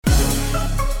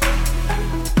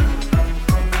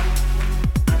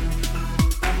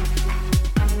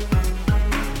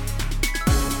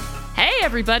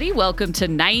everybody. Welcome to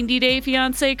 90 Day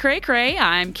Fiancé Cray Cray.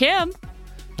 I'm Kim.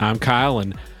 I'm Kyle,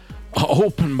 and I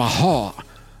opened my heart,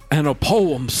 and a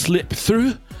poem slipped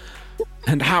through,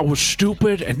 and I was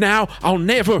stupid, and now I'll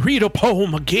never read a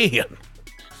poem again.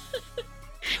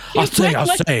 I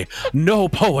say, no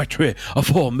poetry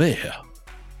for me.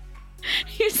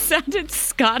 You sounded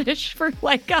Scottish for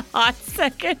like a hot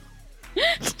second.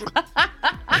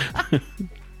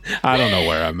 I don't know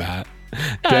where I'm at.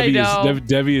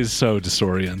 Debbie is so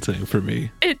disorienting for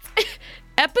me. It's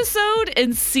episode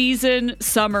and season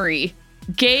summary.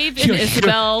 Gabe and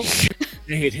Isabel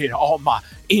Hit all my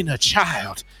inner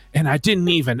child, and I didn't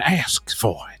even ask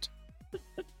for it.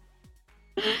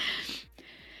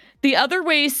 The Other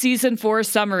Way season 4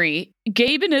 summary.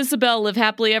 Gabe and Isabel live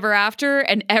happily ever after,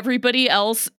 and everybody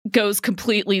else goes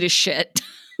completely to shit.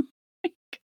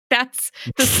 That's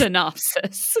the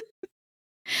synopsis.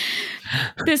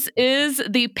 This is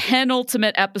the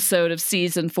penultimate episode of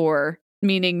season 4,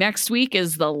 meaning next week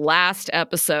is the last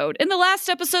episode. And the last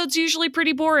episode's usually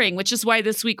pretty boring, which is why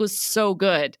this week was so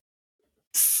good.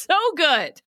 So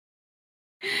good.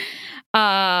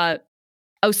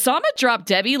 Osama dropped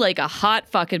Debbie like a hot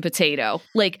fucking potato.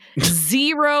 Like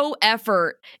zero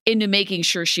effort into making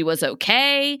sure she was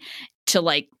okay, to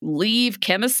like leave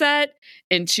Chemiset,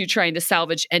 into trying to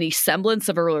salvage any semblance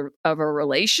of a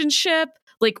relationship.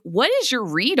 Like, what is your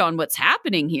read on what's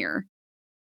happening here?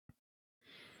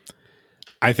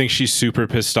 I think she's super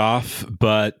pissed off,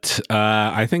 but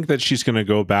I think that she's going to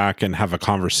go back and have a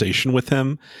conversation with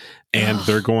him, and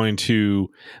they're going to.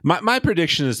 My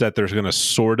prediction is that they're going to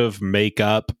sort of make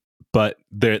up, but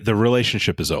the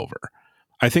relationship is over.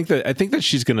 I think that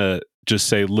she's going to just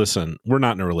say, "Listen, we're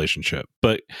not in a relationship,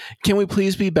 but can we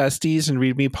please be besties and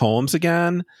read me poems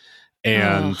again?"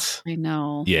 And I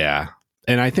know, yeah.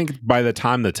 And I think by the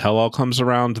time the tell-all comes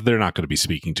around, they're not going to be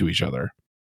speaking to each other.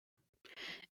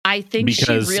 I think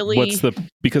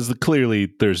because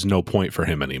clearly there's no point for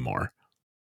him anymore.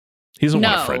 He doesn't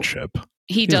want a friendship.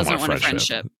 He doesn't want a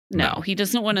friendship. No, he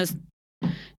doesn't want to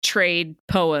trade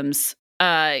poems.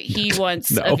 He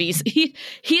wants a visa.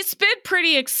 He's been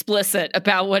pretty explicit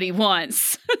about what he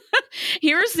wants.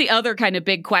 Here's the other kind of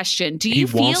big question. Do you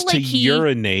feel wants like to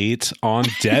urinate on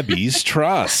Debbie's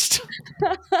trust?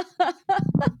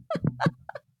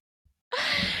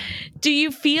 Do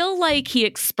you feel like he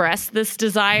expressed this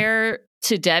desire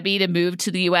to Debbie to move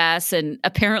to the U.S. and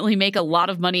apparently make a lot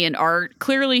of money in art?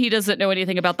 Clearly, he doesn't know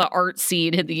anything about the art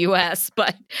scene in the U.S.,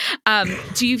 but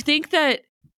do you think that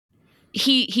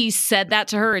he said that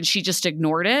to her and she just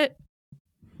ignored it?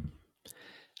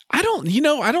 I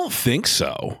don't think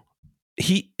so.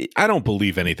 I don't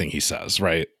believe anything he says,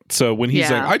 right? So when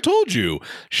he's like, I told you,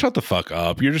 shut the fuck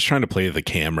up. You're just trying to play the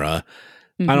camera.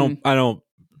 Mm-hmm. I don't.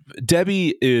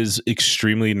 Debbie is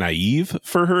extremely naive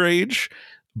for her age,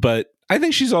 but I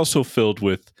think she's also filled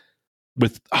with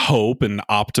hope and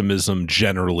optimism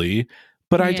generally.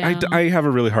 But I have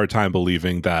a really hard time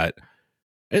believing that.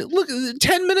 Look,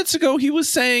 10 minutes ago, he was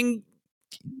saying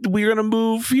we're going to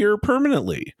move here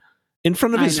permanently in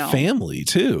front of his family,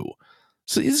 too.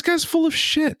 So this guy's full of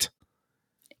shit.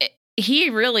 He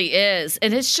really is.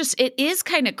 And it is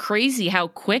kind of crazy how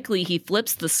quickly he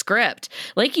flips the script.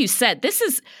 Like you said, this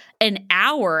is an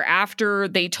hour after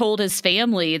they told his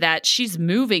family that she's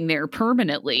moving there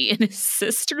permanently. And his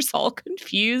sister's all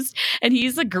confused and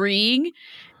he's agreeing.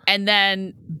 And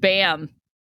then, bam,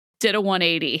 did a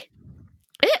 180.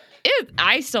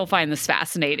 I still find this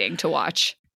fascinating to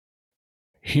watch.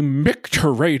 He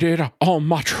micturated on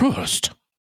my trust.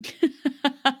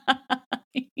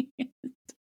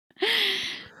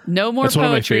 No more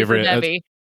poetry for Debbie.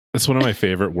 That's one of my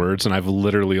favorite words, and I've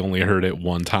literally only heard it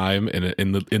one time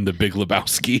in the Big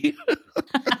Lebowski.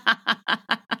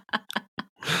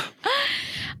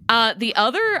 The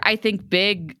other, I think,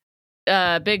 big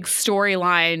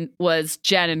storyline was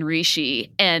Jen and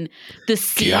Rishi, and the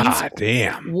scenes. God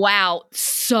damn! Wow,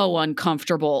 so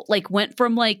uncomfortable. Like went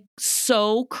from like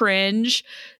so cringe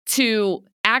to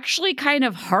actually kind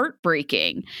of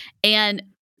heartbreaking. And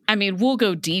I mean, we'll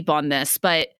go deep on this,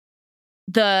 but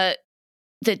the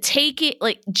taking,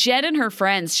 like Jen and her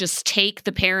friends just take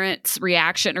the parents'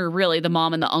 reaction, or really the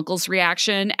mom and the uncle's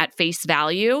reaction, at face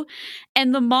value,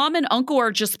 and the mom and uncle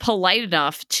are just polite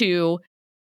enough to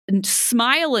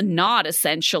smile and nod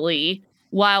essentially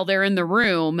while they're in the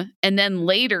room, and then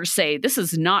later say, this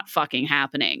is not fucking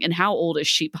happening. And how old is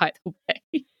she, by the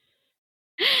way?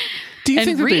 Do you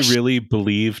think that they really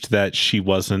believed that she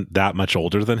wasn't that much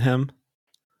older than him?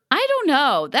 I don't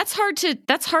know. That's hard to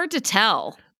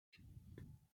tell.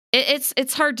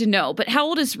 It's hard to know. But how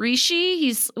old is Rishi?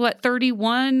 He's what,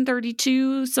 31,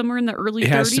 32, somewhere in the early 30s? It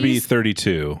has to be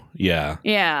 32. Yeah.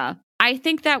 Yeah. I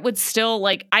think that would still,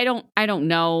 like, I don't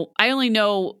know. I only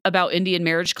know about Indian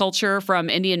marriage culture from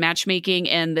Indian matchmaking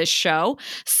and this show.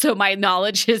 So my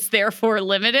knowledge is therefore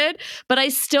limited. But I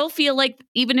still feel like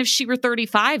even if she were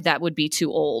 35, that would be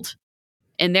too old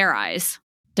in their eyes.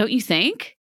 Don't you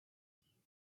think?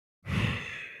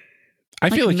 I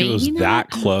feel like if it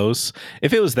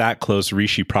was that close,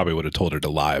 Rishi probably would have told her to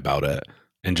lie about it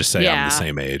and just say, I'm the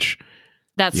same age.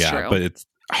 That's true. But it's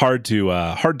hard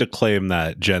to claim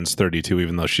that Jen's 32,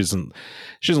 even though she doesn't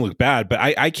look bad. But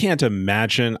I can't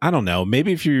imagine. I don't know.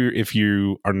 Maybe if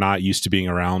you are not used to being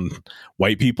around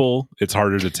white people, it's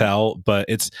harder to tell. But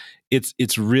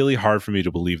it's really hard for me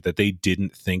to believe that they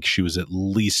didn't think she was at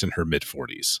least in her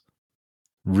mid-40s.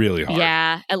 Really hard.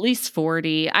 Yeah, at least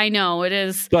 40. I know it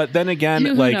is. But then again,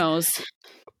 who knows?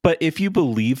 But if you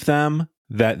believe them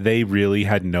that they really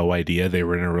had no idea they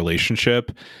were in a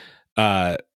relationship,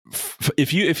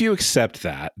 if you accept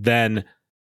that, then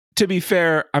to be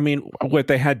fair, I mean,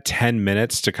 they had 10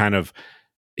 minutes to kind of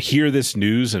hear this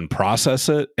news and process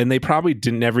it, and they probably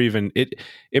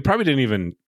it probably didn't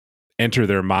even enter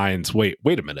their minds. Wait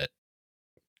a minute.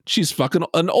 She's fucking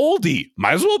an oldie.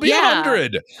 Might as well be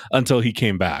 100 until he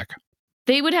came back.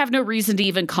 They would have no reason to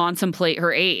even contemplate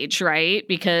her age, right?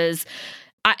 Because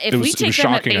if we take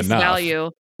them at face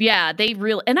value, they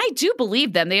really, and I do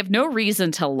believe them. They have no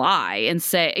reason to lie and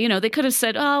say, they could have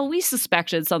said, oh, we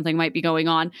suspected something might be going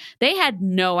on. They had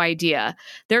no idea.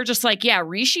 They're just like, yeah,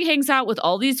 Rishi hangs out with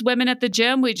all these women at the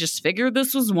gym. We just figured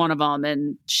this was one of them.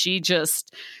 And she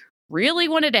just really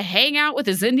wanted to hang out with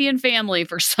his Indian family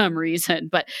for some reason.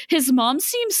 But his mom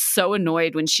seems so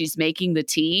annoyed when she's making the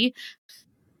tea.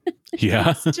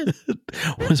 Yeah.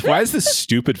 Why is this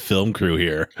stupid film crew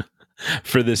here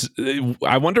for this?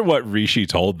 I wonder what Rishi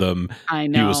told them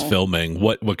he was filming,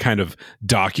 what kind of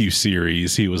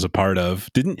docu-series he was a part of.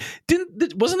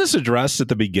 Wasn't this addressed at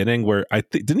the beginning where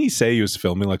didn't he say he was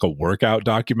filming like a workout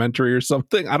documentary or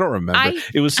something? I don't remember.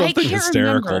 It was something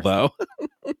hysterical though.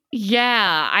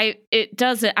 Yeah, it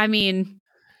doesn't. I mean,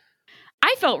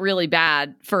 I felt really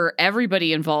bad for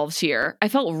everybody involved here. I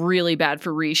felt really bad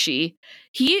for Rishi.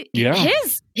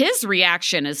 His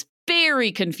reaction is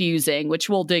very confusing, which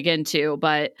we'll dig into.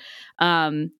 But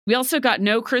we also got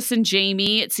no Chris and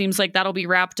Jamie. It seems like that'll be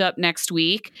wrapped up next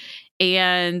week.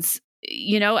 And,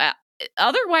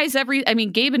 otherwise,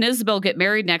 Gabe and Isabel get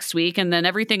married next week, and then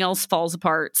everything else falls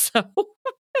apart. So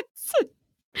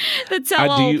the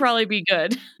tell-all will probably be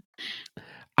good.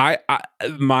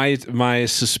 My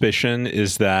suspicion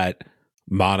is that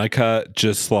Monica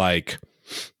just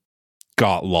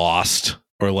got lost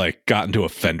or got into a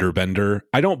fender bender.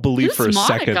 I don't believe for a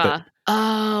second that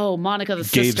Monica, the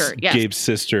sister. Yes. Gabe's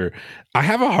sister. I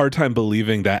have a hard time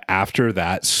believing that after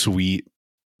that sweet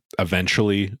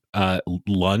eventually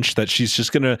lunch that she's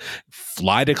just gonna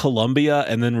fly to Colombia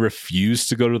and then refuse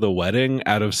to go to the wedding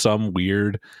out of some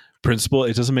weird principle.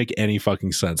 It doesn't make any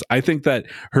fucking sense. I think that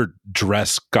her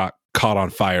dress got caught on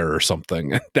fire or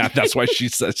something. That's why she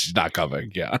says she's not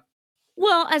coming. Yeah.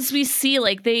 Well, as we see,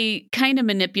 they kind of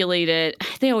manipulate it.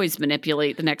 They always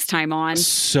manipulate the next time on.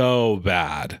 So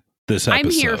bad. This episode.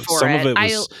 I'm here for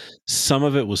some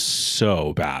of it was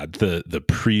so bad. The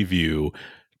preview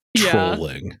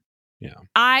trolling. Yeah.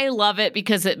 I love it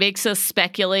because it makes us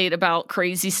speculate about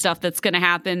crazy stuff that's going to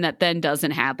happen that then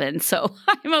doesn't happen. So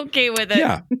I'm okay with it.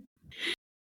 Yeah.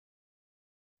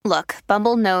 Look,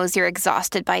 Bumble knows you're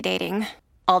exhausted by dating.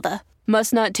 All the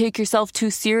must not take yourself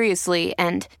too seriously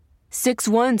and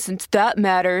 6'1" since that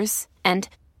matters. And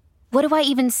what do I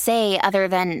even say other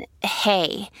than,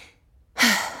 hey?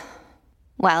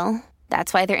 Well,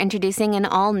 that's why they're introducing an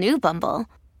all-new Bumble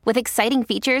with exciting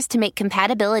features to make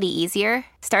compatibility easier,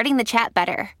 starting the chat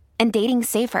better, and dating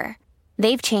safer.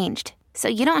 They've changed, so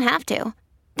you don't have to.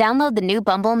 Download the new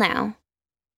Bumble now.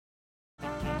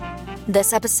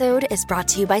 This episode is brought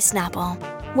to you by Snapple.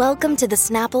 Welcome to the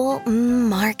Snapple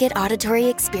Market Auditory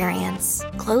Experience.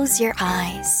 Close your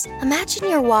eyes. Imagine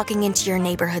you're walking into your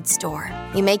neighborhood store.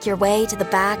 You make your way to the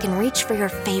back and reach for your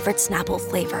favorite Snapple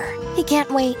flavor. You can't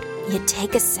wait. You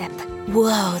take a sip.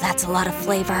 Whoa, that's a lot of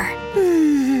flavor.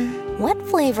 What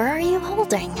flavor are you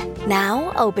holding?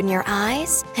 Now open your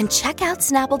eyes and check out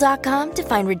Snapple.com to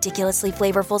find ridiculously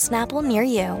flavorful Snapple near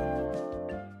you.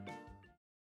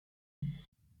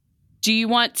 Do you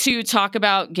want to talk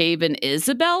about Gabe and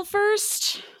Isabel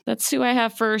first? That's who I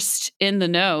have first in the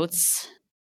notes.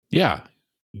 Yeah.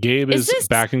 Gabe is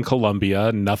back in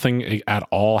Colombia. Nothing at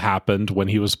all happened when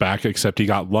he was back except he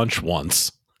got lunch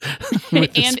once.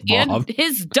 and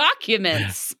his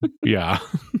documents. Yeah.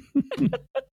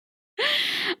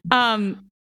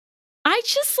 I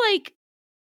just like,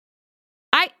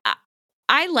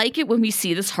 I like it when we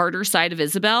see this harder side of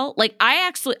Isabel. Like,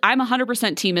 I'm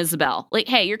 100% team Isabel. Like,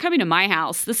 hey, you're coming to my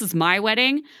house. This is my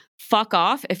wedding. Fuck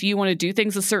off. If you want to do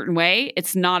things a certain way,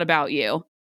 it's not about you.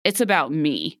 It's about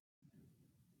me.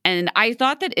 And I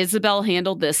thought that Isabel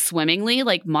handled this swimmingly.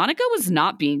 Like, Monica was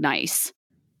not being nice.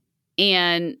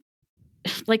 And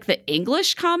like the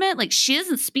English comment, like, she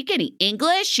doesn't speak any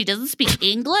English. She doesn't speak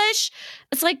English.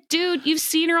 It's like, dude, you've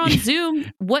seen her on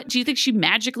Zoom. What, do you think she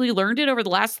magically learned it over the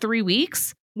last 3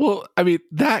 weeks? Well, I mean,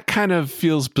 that kind of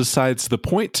feels besides the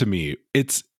point to me.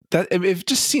 It's that it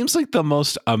just seems like the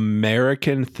most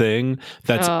American thing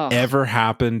that's ever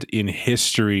happened in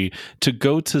history, to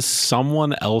go to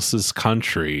someone else's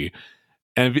country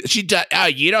and she does. Oh,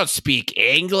 you don't speak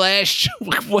English?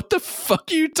 What the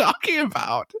fuck are you talking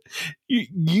about?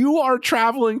 You are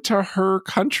traveling to her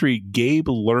country. Gabe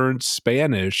learned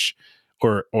Spanish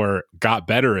or got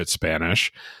better at Spanish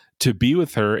to be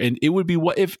with her. And it would be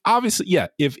what if, obviously, yeah,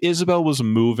 if Isabel was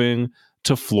moving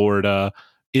to Florida,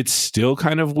 it's still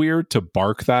kind of weird to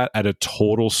bark that at a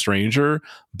total stranger,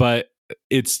 but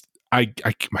I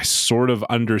sort of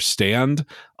understand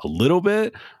a little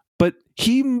bit. But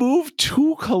he moved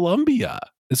to Colombia.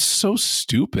 It's so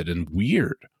stupid and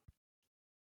weird.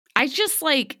 I just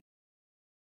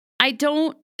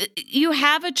you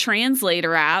have a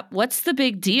translator app. What's the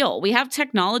big deal? We have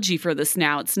technology for this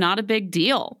now. It's not a big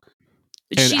deal.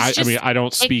 And I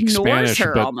don't speak Spanish,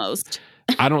 her but almost.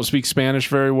 I don't speak Spanish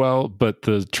very well, but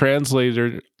the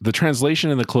translation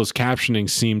and the closed captioning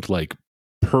seemed like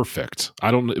perfect.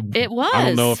 It was. I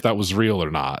don't know if that was real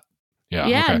or not.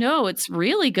 Yeah. Okay. No, it's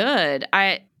really good.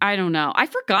 I don't know. I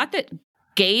forgot that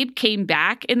Gabe came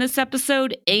back in this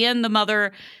episode and the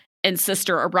mother and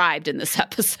sister arrived in this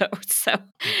episode. So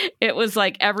it was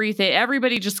like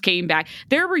everybody just came back.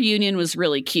 Their reunion was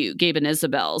really cute, Gabe and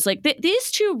Isabel's. Like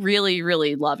these two really,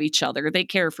 really love each other. They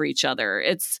care for each other.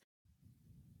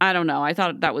 I don't know. I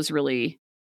thought that was really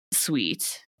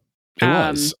sweet. It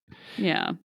was.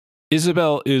 Yeah.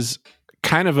 Isabel is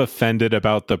kind of offended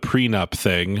about the prenup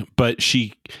thing, but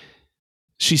she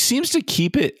seems to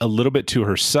keep it a little bit to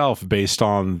herself based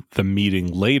on the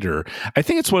meeting later. I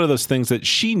think it's one of those things that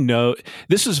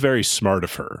this is very smart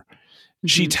of her. Mm-hmm.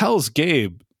 She tells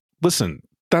Gabe, listen,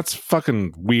 that's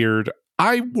fucking weird.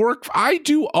 I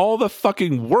do all the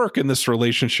fucking work in this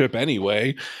relationship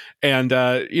anyway. And,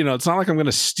 it's not like I'm going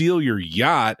to steal your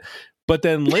yacht. But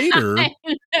then later,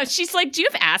 she's like, do you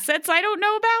have assets I don't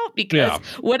know about? Because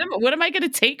what am I going to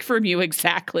take from you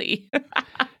exactly?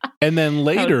 And then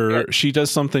later, she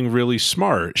does something really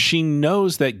smart. She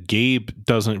knows that Gabe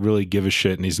doesn't really give a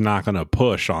shit and he's not going to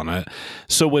push on it.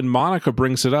 So when Monica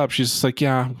brings it up, she's just like,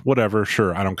 yeah, whatever.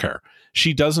 Sure. I don't care.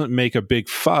 She doesn't make a big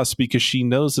fuss because she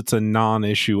knows it's a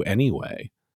non-issue anyway.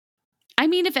 I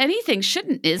mean, if anything,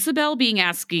 shouldn't Isabel be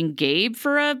asking Gabe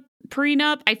for a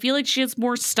prenup? I feel like she has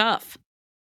more stuff.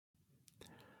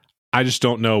 I just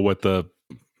don't know what the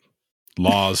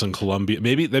laws in Colombia,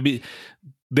 maybe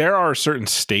there are certain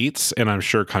states and I'm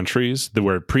sure countries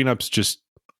where prenups just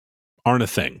aren't a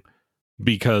thing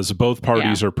because both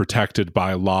parties are protected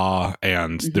by law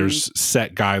and there's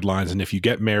set guidelines. And if you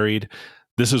get married,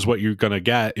 this is what you're going to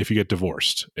get if you get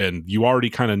divorced. And you already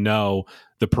kind of know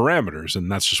the parameters and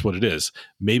that's just what it is.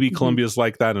 Maybe Colombia's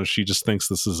like that and she just thinks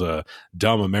this is a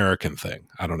dumb American thing.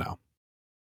 I don't know.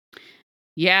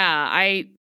 Yeah,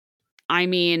 I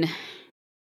mean,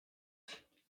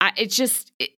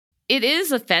 it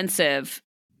is offensive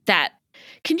that,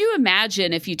 can you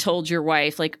imagine if you told your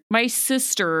wife, like, my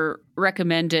sister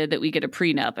recommended that we get a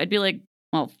prenup? I'd be like,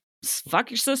 well, fuck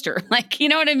your sister. Like, you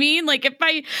know what I mean? Like, if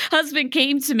my husband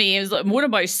came to me and was like, one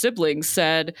of my siblings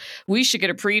said we should get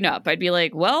a prenup, I'd be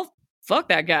like, well, fuck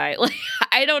that guy. Like,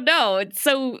 I don't know. It's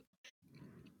so,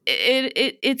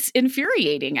 it's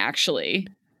infuriating, actually.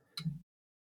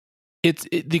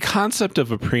 The concept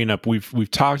of a prenup,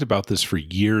 we've talked about this for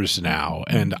years now,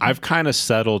 and I've kind of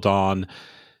settled on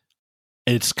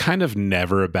it's kind of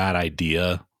never a bad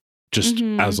idea just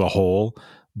as a whole.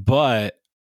 But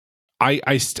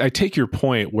I take your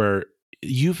point where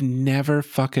you've never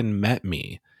fucking met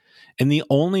me. And the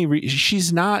only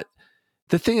she's not,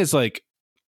 the thing is, like,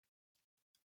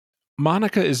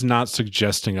 Monica is not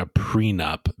suggesting a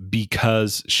prenup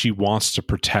because she wants to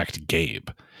protect Gabe.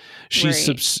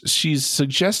 She's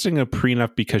suggesting a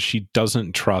prenup because she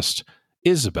doesn't trust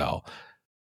Isabel,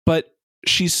 but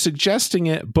she's suggesting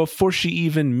it before she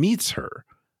even meets her.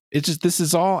 It's just, this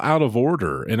is all out of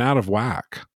order and out of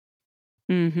whack.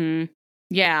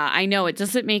 Yeah, I know. It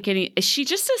doesn't make any, she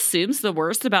just assumes the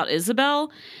worst about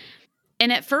Isabel.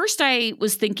 And at first I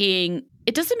was thinking,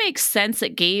 it doesn't make sense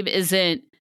that Gabe isn't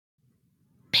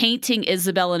painting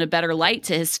Isabel in a better light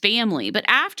to his family. But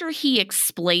after he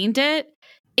explained it,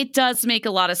 it does make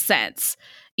a lot of sense.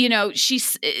 You know,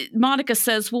 Monica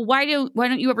says, well, why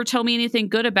don't you ever tell me anything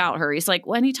good about her? He's like,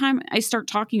 well, anytime I start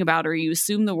talking about her, you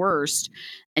assume the worst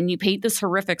and you paint this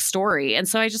horrific story. And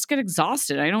so I just get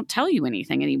exhausted. I don't tell you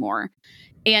anything anymore.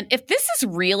 And if this is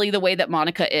really the way that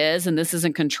Monica is, and this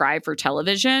isn't contrived for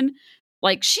television,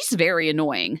 like, she's very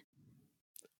annoying.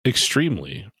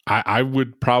 Extremely. I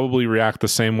would probably react the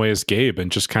same way as Gabe and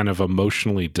just kind of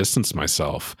emotionally distance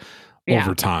myself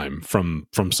over time from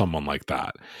someone like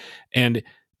that. And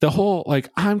the whole,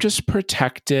 like, I'm just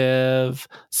protective,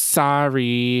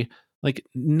 sorry. Like,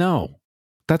 no,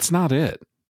 that's not it.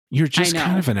 You're just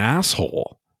kind of an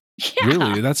asshole. Yeah,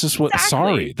 really, that's just what,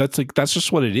 sorry. That's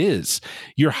just what it is.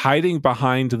 You're hiding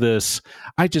behind this,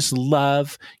 I just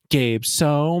love Gabe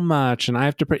so much and I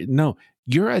have to no,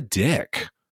 you're a dick.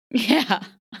 Yeah.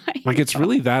 Like, it's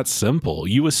really that simple.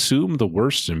 You assume the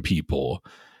worst in people.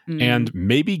 And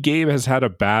maybe Gabe has had a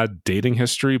bad dating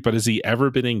history, but has he ever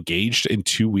been engaged in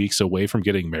 2 weeks away from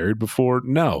getting married before?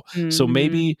 No. So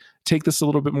maybe take this a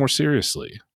little bit more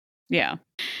seriously. Yeah.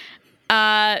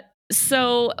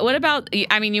 So what about,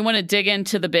 I mean, you want to dig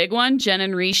into the big one, Jen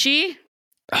and Rishi?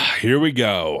 Here we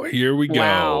go.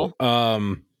 Wow.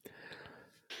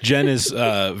 Jen is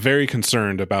very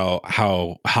concerned about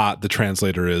how hot the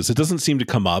translator is. It doesn't seem to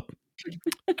come up.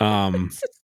 Kyle,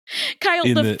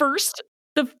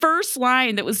 the first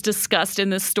line that was discussed in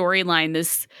this storyline,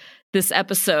 this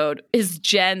episode, is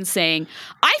Jen saying,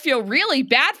 I feel really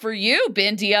bad for you,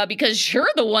 Bindia, because you're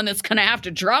the one that's going to have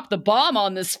to drop the bomb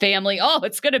on this family. Oh,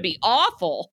 it's going to be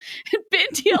awful. And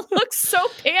Bindia looks so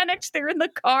panicked. They're in the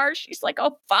car. She's like,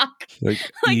 oh, fuck.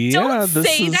 Don't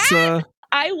say that.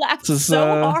 I laughed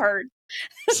so hard.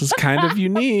 This is kind of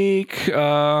unique.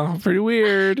 Pretty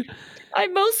weird.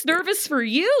 I'm most nervous for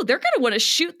you. They're going to want to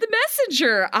shoot the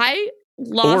messenger. I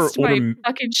lost my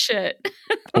fucking shit.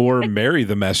 Or marry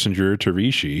the messenger to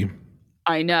Rishi.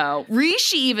 I know.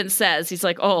 Rishi even says, he's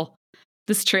like, oh,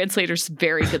 this translator's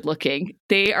very good looking.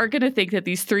 They are going to think that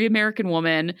these 3 American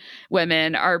women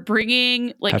are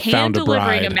bringing, like, hand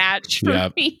delivering a match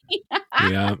for me.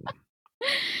 Yeah.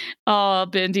 Oh,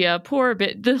 Bindia, poor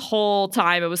bit. The whole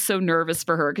time I was so nervous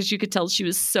for her because you could tell she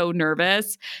was so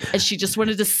nervous and she just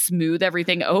wanted to smooth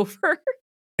everything over.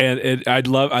 And I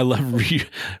love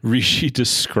Rishi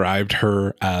described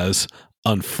her as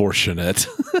unfortunate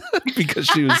because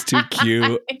she was too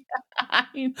cute.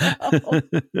 I know.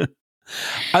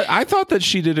 I thought that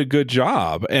she did a good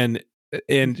job, and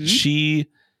she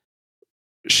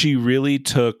really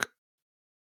took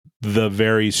the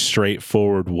very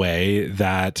straightforward way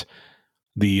that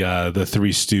the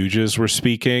Three Stooges were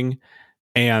speaking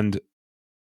and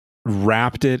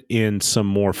wrapped it in some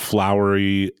more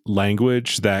flowery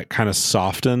language that kind of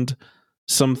softened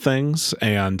some things.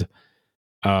 And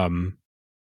I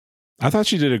thought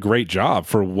she did a great job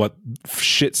for what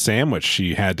shit sandwich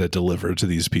she had to deliver to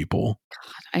these people.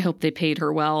 God, I hope they paid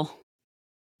her well.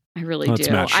 I really do. It's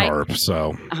Matt Sharp,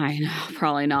 so I know,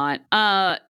 probably not.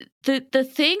 The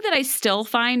thing that I still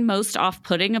find most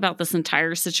off-putting about this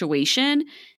entire situation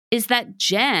is that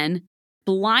Jen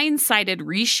blindsided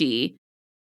Rishi,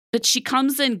 but she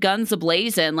comes in guns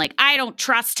a-blazing, like, I don't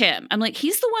trust him. I'm like,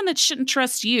 he's the one that shouldn't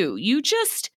trust you. You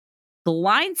just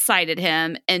blindsided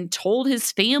him and told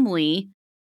his family,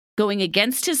 going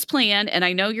against his plan. And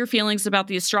I know your feelings about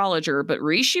the astrologer, but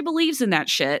Rishi believes in that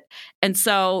shit. And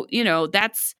so, you know,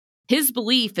 that's his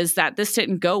belief, is that this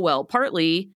didn't go well,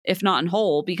 partly, if not in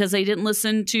whole, because they didn't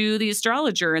listen to the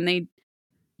astrologer and they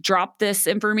dropped this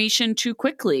information too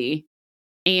quickly.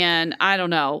 And I don't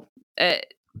know.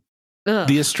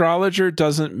 The astrologer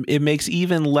it makes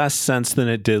even less sense than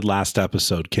it did last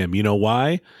episode, Kim. You know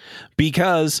why?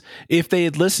 Because if they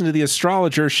had listened to the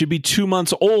astrologer, she'd be 2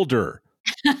 months older.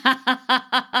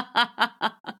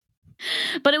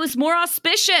 But it was more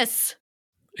auspicious.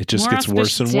 It just gets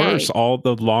worse and worse. All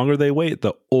the longer they wait,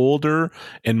 the older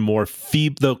and more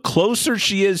feeble, the closer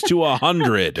she is to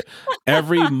 100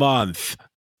 every month.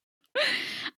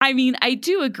 I mean, I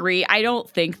do agree. I don't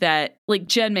think that, like,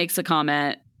 Jen makes a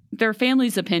comment, their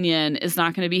family's opinion is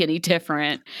not going to be any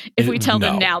different if we tell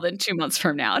them now than 2 months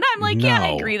from now. And I'm like, yeah, I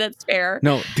agree. That's fair.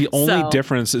 No, the only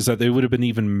difference is that they would have been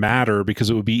even madder because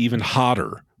it would be even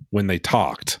hotter when they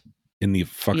talked in the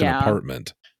fucking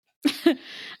apartment.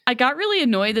 I got really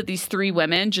annoyed that these 3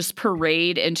 women just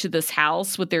parade into this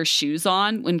house with their shoes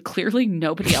on when clearly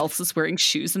nobody else is wearing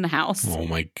shoes in the house. Oh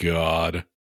my God.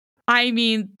 I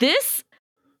mean, this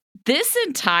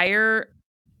entire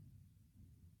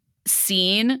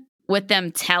scene with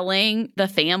them telling the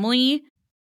family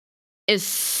is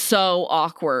so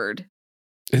awkward.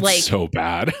 It's so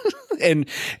bad. And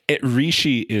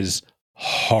Rishi is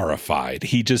horrified.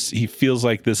 He feels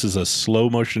like this is a slow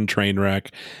motion train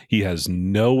wreck. He has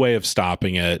no way of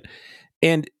stopping it.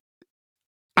 And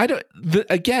I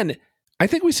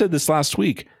think we said this last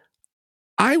week.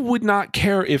 I would not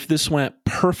care if this went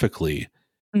perfectly.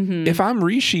 Mm-hmm. If I'm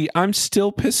Rishi, I'm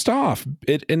still pissed off.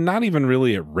 And not even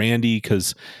really at Randy,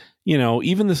 because,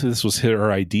 even if this was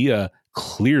her idea,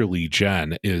 clearly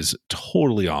Jen is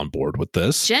totally on board with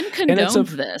this. Jen condoned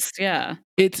this. Yeah.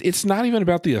 It's not even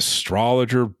about the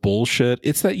astrologer bullshit.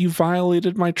 It's that you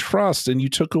violated my trust and you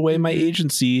took away my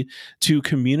agency to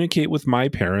communicate with my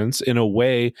parents in a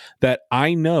way that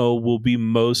I know will be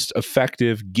most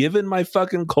effective given my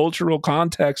fucking cultural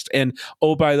context. And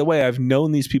oh, by the way, I've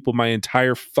known these people my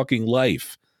entire fucking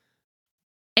life.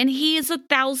 And he is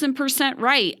 1,000%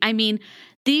 right. I mean,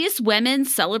 these women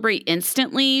celebrate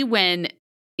instantly when,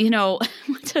 we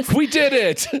did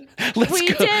it.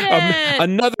 Let's go.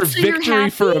 Another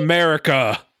victory for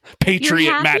America.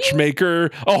 Patriot matchmaker.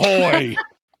 Ahoy.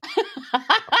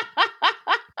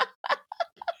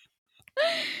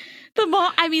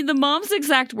 The mom's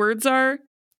exact words are,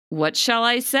 "What shall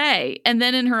I say?" And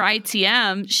then in her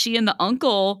ITM, she and the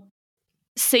uncle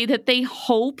say that they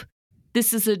hope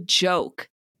this is a joke.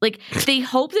 Like, they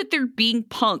hope that they're being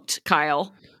punked,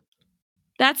 Kyle.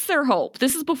 That's their hope.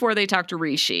 This is before they talk to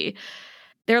Rishi.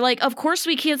 They're like, of course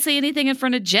we can't say anything in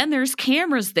front of Jen. There's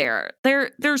cameras there.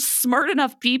 They're smart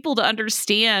enough people to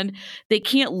understand they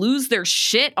can't lose their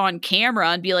shit on camera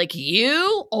and be like,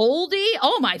 you, oldie?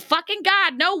 Oh my fucking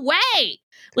God, no way.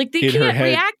 Like, they can't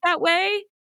react that way.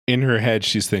 In her head,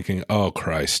 she's thinking, oh,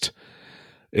 Christ.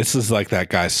 This is like that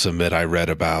guy Submit I read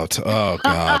about. Oh,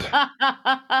 God.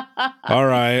 All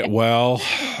right. Well,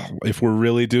 if we're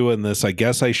really doing this, I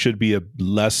guess I should be a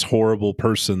less horrible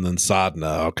person than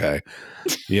Sadhna. Okay.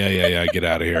 Yeah. Get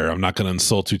out of here. I'm not going to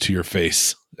insult you to your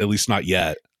face. At least not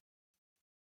yet.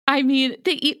 I mean,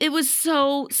 it was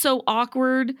so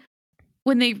awkward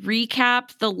when they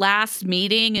recapped the last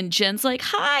meeting and Jen's like,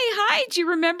 hi, do you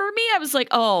remember me? I was like,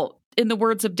 oh, in the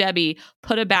words of Debbie,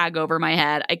 put a bag over my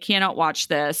head. I cannot watch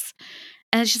this.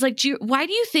 And she's like, why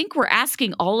do you think we're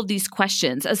asking all of these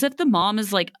questions? As if the mom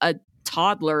is like a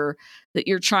toddler that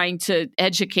you're trying to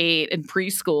educate in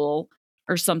preschool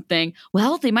or something.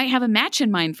 Well, they might have a match in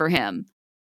mind for him.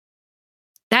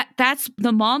 That's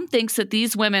the mom thinks that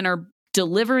these women are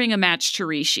delivering a match to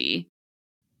Rishi.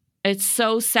 It's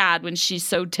so sad when she's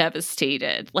so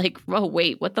devastated. Like, oh,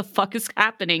 wait, what the fuck is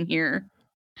happening here?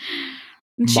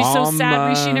 And she's so sad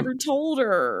Rishi never told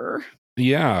her.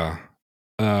 Yeah.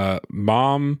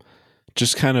 Mom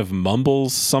just kind of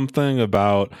mumbles something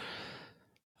about,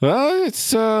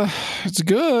 it's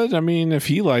good. I mean, if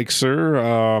he likes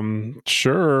her,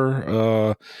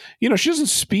 sure. She doesn't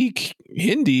speak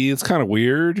Hindi. It's kind of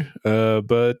weird,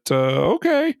 but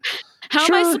okay. How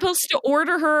am I supposed to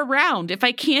order her around if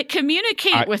I can't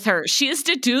communicate with her? She has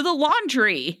to do the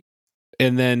laundry.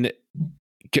 And then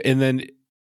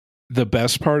the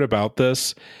best part about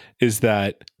this is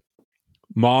that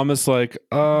mom is like,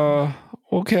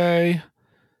 okay.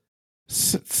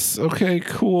 Okay,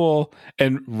 cool.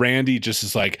 And Randy just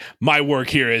is like, my work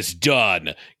here is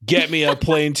done. Get me a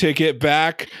plane ticket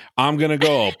back. I'm going to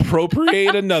go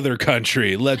appropriate another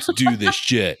country. Let's do this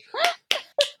shit.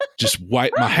 Just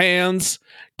wipe my hands,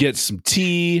 get some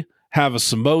tea, have a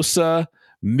samosa.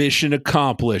 Mission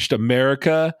accomplished.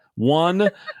 America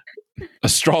 1,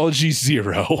 astrology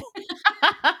 0.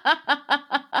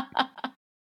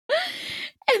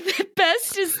 And the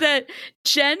best is that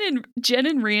Jen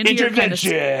and Randy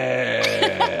Intervention.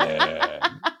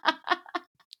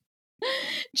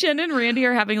 Jen and Randy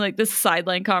are having like this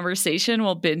sideline conversation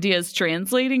while Bindi is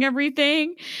translating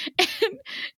everything. And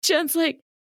Jen's like,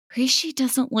 Rishi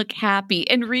doesn't look happy.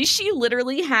 And Rishi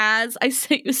literally has, I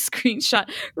sent you a screenshot,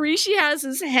 Rishi has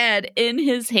his head in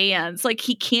his hands. Like,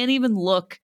 he can't even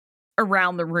look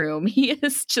around the room. He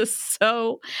is just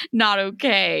so not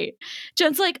okay.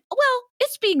 Jen's like, well,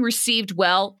 it's being received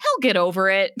well. He'll get over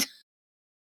it.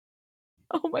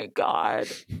 Oh my God.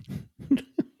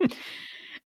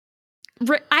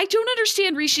 I don't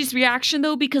understand Rishi's reaction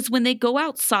though, because when they go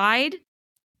outside,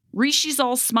 Rishi's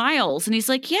all smiles and he's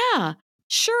like, yeah,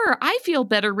 sure, I feel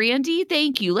better, Randy.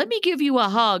 Thank you. Let me give you a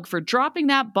hug for dropping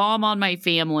that bomb on my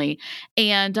family.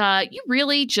 And you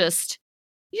really just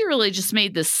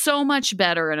made this so much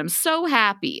better, and I'm so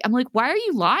happy. I'm like, why are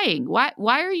you lying? Why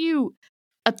are you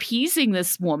appeasing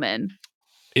this woman?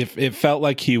 It felt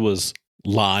like he was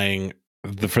lying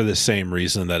for the same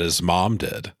reason that his mom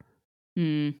did.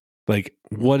 Like,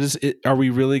 what is it? Are we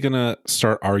really going to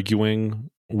start arguing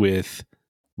with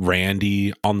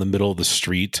Randy on the middle of the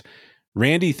street?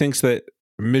 Randy thinks that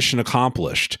mission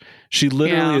accomplished. She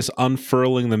literally is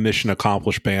unfurling the mission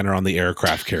accomplished banner on the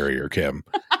aircraft carrier, Kim.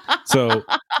 So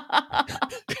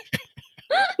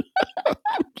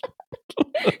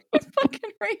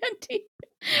fucking Randy.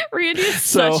 Randy is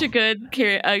such a good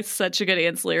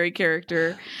ancillary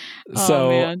character.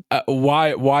 So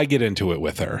why get into it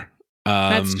with her?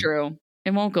 That's true.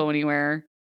 It won't go anywhere.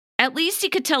 At least he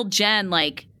could tell Jen,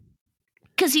 like,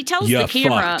 because he tells the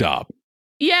camera, fucked up.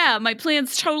 Yeah, my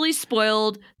plan's totally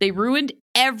spoiled. They ruined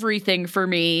everything for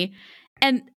me.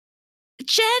 And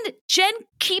Jen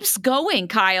keeps going,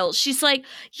 Kyle. She's like,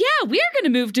 yeah, we are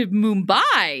going to move to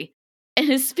Mumbai. And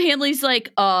his family's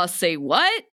like, say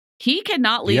what? He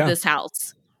cannot leave this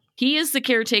house. He is the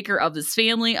caretaker of this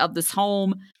family, of this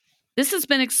home. This has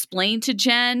been explained to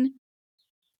Jen.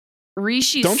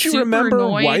 Rishi's Don't you remember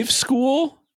annoyed. Wife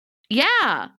School?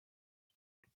 Yeah.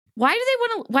 Why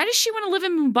does she want to live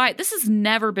in Mumbai? This has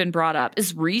never been brought up.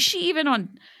 Is Rishi even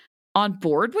on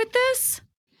board with this?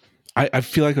 I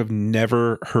feel like I've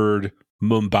never heard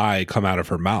Mumbai come out of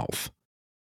her mouth.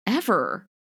 Ever.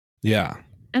 Yeah.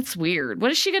 That's weird.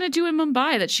 What is she going to do in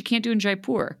Mumbai that she can't do in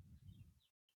Jaipur?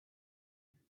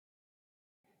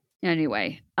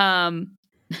 Anyway,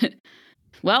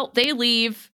 well, they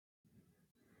leave.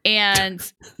 And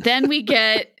then we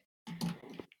get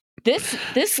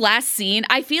this last scene.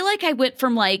 I feel like I went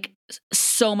from like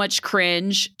so much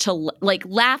cringe to like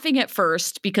laughing at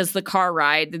first because the car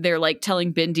ride, they're like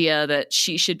telling Bindia that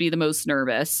she should be the most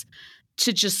nervous,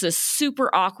 to just this super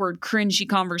awkward, cringy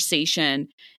conversation,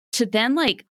 to then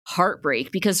like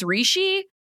heartbreak because Rishi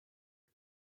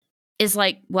is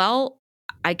like, well,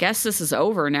 I guess this is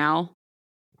over now.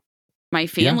 My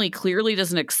family clearly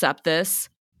doesn't accept this.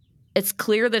 It's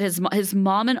clear that his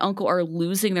mom and uncle are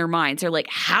losing their minds. They're like,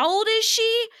 how old is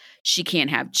she? She can't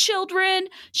have children.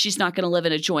 She's not going to live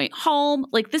in a joint home.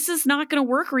 Like, this is not going to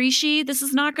work, Rishi. This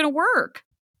is not going to work.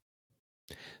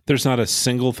 There's not a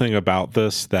single thing about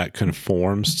this that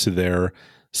conforms to their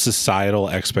societal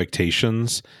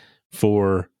expectations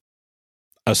for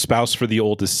a spouse for the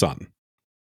oldest son.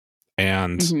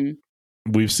 And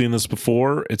we've seen this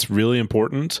before. It's really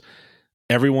important.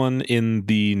 Everyone in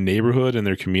the neighborhood and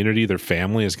their community, their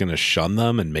family is going to shun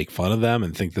them and make fun of them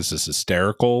and think this is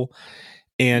hysterical.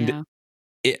 And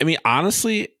I mean,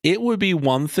 honestly, it would be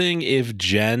one thing if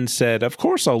Jen said, of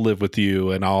course I'll live with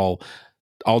you and I'll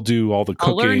do all the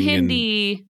cooking. I'll learn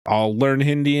Hindi. I'll learn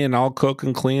Hindi and I'll cook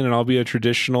and clean and I'll be a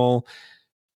traditional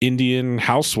Indian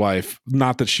housewife.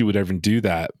 Not that she would ever do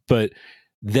that. But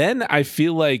then I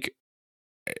feel like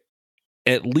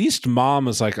at least mom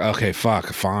is like, okay,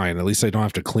 fine. At least I don't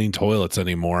have to clean toilets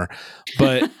anymore.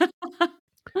 But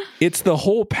it's the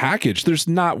whole package. There's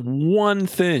not one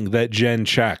thing that Jen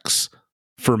checks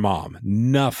for mom.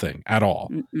 Nothing at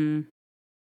all.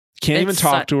 Can't even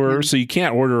talk to her, so you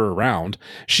can't order her around.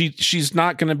 She's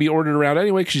not going to be ordered around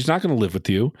anyway because she's not going to live with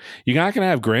you. You're not going to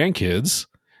have grandkids.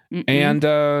 And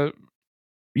and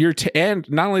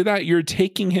not only that, you're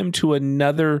taking him to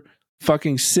another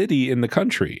fucking city in the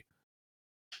country.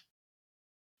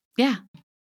 Yeah.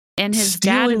 And his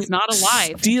dad is not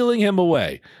alive. Stealing him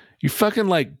away. You're fucking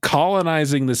like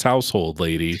colonizing this household,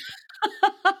 lady.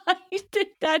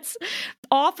 That's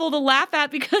awful to laugh at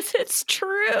because it's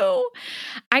true.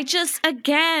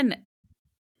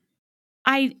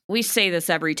 We say this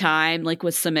every time, like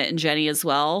with Sumit and Jenny as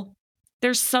well.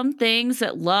 There's some things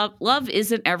that love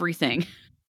isn't everything.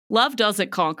 Love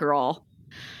doesn't conquer all.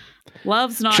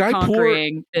 Love's not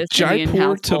conquering this Indian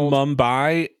household. To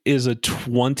Mumbai is a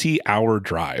 20-hour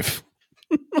drive.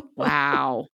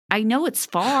 Wow. I know it's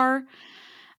far.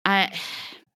 I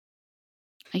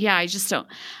just don't.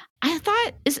 I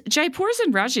thought Jaipur's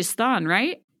in Rajasthan,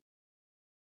 right?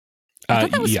 I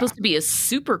thought that was supposed to be a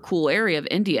super cool area of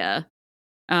India.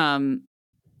 I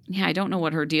don't know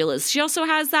what her deal is. She also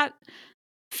has that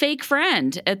fake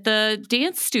friend at the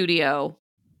dance studio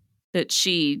that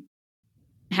she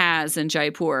has in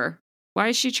Jaipur. Why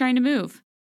is she trying to move?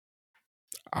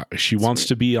 She wants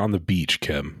to be on the beach,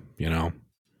 Kim, you know?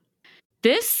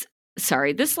 This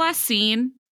last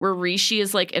scene where Rishi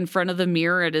is like in front of the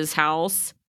mirror at his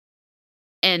house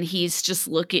and he's just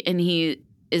looking and he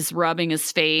is rubbing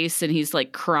his face and he's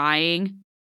like crying.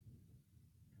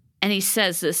 And he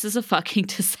says, this is a fucking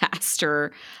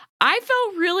disaster. I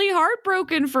felt really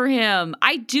heartbroken for him.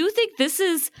 I do think this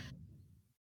is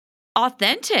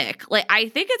authentic. Like, I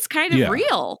think it's kind of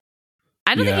real.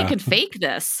 I don't think you can fake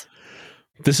this.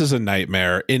 This is a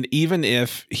nightmare. And even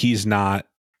if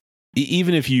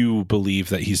you believe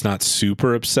that he's not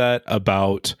super upset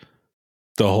about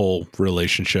the whole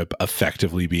relationship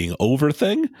effectively being over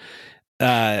thing.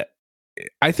 I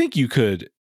think you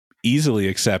could easily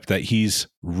accept that he's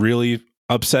really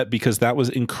upset because that was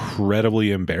incredibly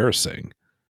embarrassing.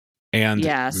 And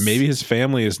maybe his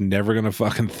family is never going to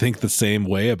fucking think the same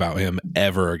way about him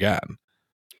ever again.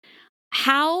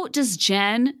 How does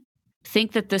Jen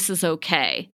think that this is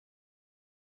okay?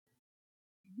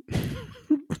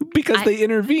 Because they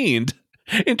intervened.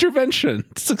 Intervention.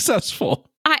 Successful.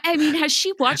 I mean, has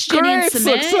she watched Jen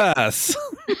submit? Success.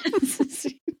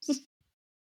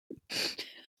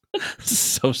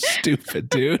 So stupid,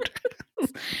 dude.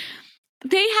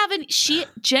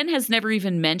 Jen has never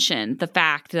even mentioned the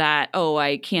fact that,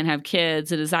 I can't have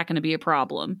kids, and is that going to be a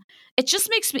problem? It just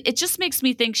makes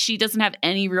me think she doesn't have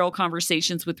any real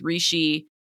conversations with Rishi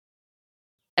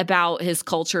about his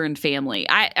culture and family.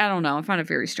 I don't know. I find it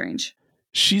very strange.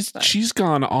 She's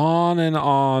gone on and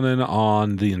on and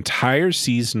on the entire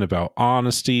season about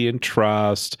honesty and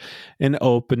trust and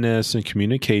openness and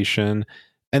communication.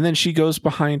 And then she goes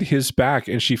behind his back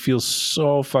and she feels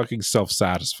so fucking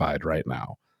self-satisfied right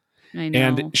now. I know.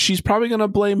 And she's probably going to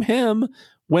blame him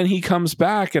when he comes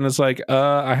back and is like,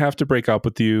 I have to break up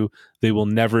with you. They will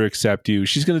never accept you.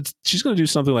 She's going to do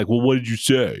something like, well, what did you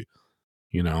say?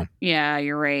 You know? Yeah,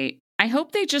 you're right. I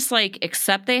hope they just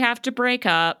accept they have to break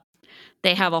up.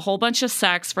 They have a whole bunch of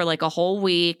sex for a whole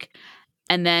week.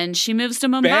 And then she moves to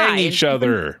Mumbai. Bang each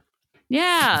other.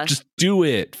 Yeah. Just do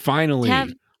it. Finally.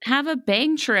 Have a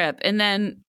bang trip and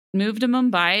then move to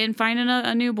Mumbai and find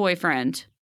a new boyfriend.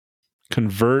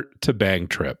 Convert to bang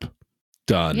trip.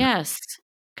 Done. Yes.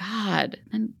 God.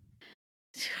 And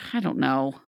I don't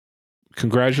know.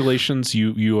 Congratulations.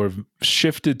 You are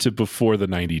shifted to before the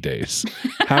 90 days.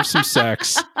 Have some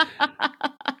sex.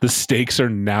 The stakes are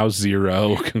now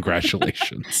 0.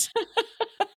 Congratulations.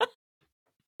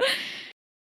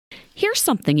 Here's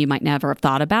something you might never have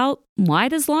thought about. Why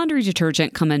does laundry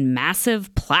detergent come in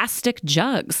massive plastic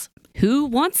jugs? Who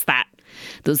wants that?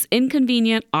 Those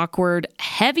inconvenient, awkward,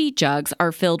 heavy jugs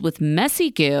are filled with messy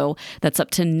goo that's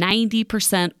up to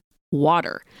 90%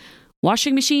 water.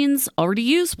 Washing machines already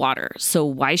use water, so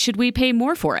why should we pay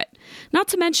more for it? Not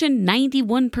to mention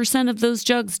 91% of those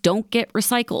jugs don't get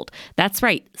recycled. That's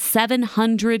right,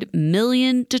 700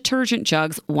 million detergent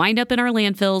jugs wind up in our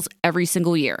landfills every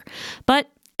single year. But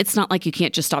it's not like you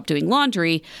can't just stop doing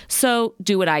laundry, so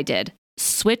do what I did.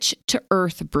 Switch to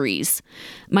Earth Breeze.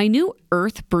 My new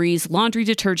Earth Breeze laundry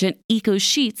detergent Eco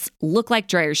Sheets look like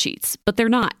dryer sheets, but they're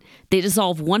not. They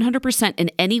dissolve 100% in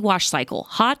any wash cycle,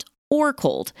 hot or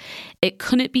cold. It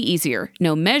couldn't be easier.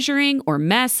 No measuring or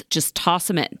mess, just toss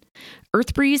them in.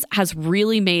 Earth Breeze has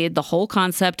really made the whole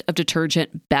concept of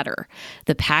detergent better.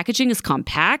 The packaging is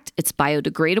compact, it's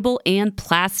biodegradable, and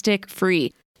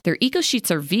plastic-free. Their Eco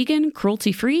Sheets are vegan,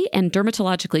 cruelty-free, and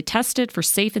dermatologically tested for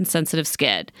safe and sensitive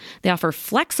skin. They offer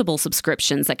flexible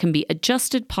subscriptions that can be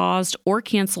adjusted, paused, or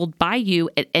canceled by you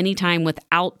at any time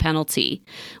without penalty.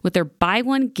 With their Buy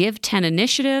One, Give 10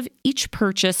 initiative, each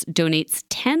purchase donates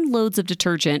 10 loads of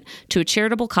detergent to a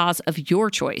charitable cause of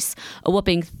your choice. A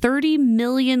whopping 30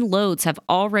 million loads have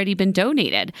already been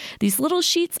donated. These little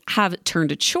sheets have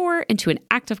turned a chore into an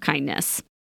act of kindness.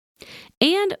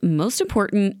 And most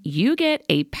important, you get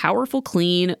a powerful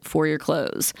clean for your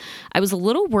clothes. I was a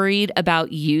little worried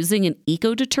about using an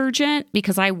eco detergent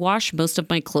because I wash most of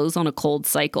my clothes on a cold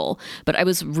cycle, but I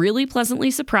was really pleasantly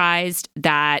surprised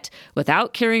that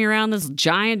without carrying around this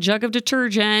giant jug of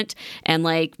detergent and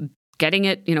getting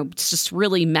it, it's just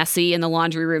really messy in the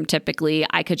laundry room typically,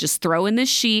 I could just throw in this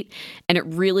sheet and it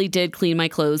really did clean my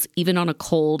clothes even on a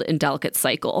cold and delicate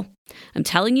cycle. I'm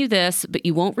telling you this, but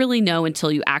you won't really know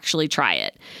until you actually try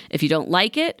it. If you don't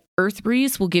like it, Earth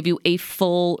Breeze will give you a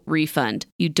full refund.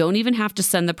 You don't even have to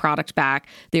send the product back.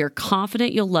 They are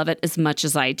confident you'll love it as much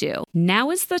as I do. Now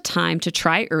is the time to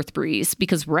try Earth Breeze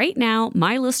because right now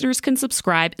my listeners can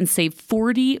subscribe and save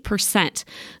 40%.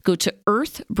 Go to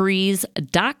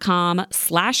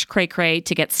earthbreeze.com/cray-cray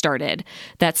to get started.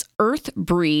 That's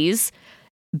Earthbreeze,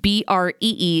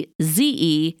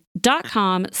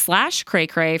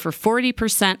 BREEZE.com/cray-cray for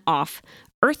 40% off.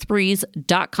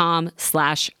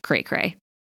 Earthbreeze.com/cray-cray.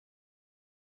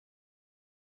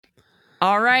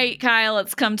 All right, Kyle,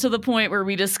 let's come to the point where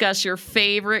we discuss your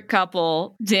favorite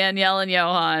couple, Danielle and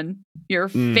Johan. Your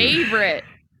favorite.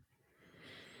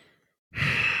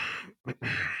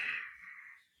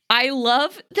 I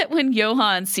love that when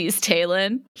Johan sees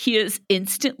Talon, he is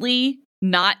instantly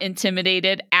not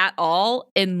intimidated at all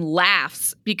and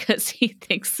laughs because he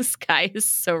thinks this guy is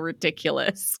so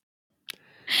ridiculous.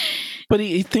 But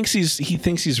he thinks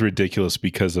he's ridiculous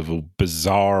because of a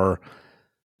bizarre,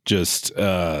 just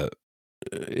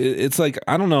it's like,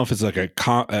 I don't know if it's like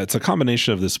it's a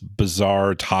combination of this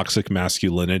bizarre toxic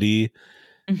masculinity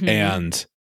and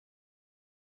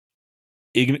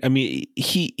I mean,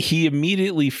 he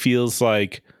immediately feels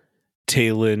like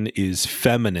Talon is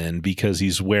feminine because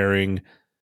he's wearing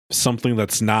something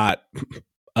that's not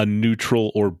a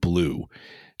neutral or blue.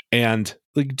 And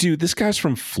like, dude, this guy's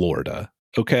from Florida.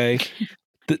 Okay.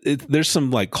 There's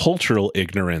some like cultural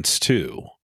ignorance too.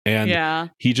 And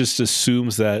he just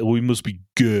assumes that we must be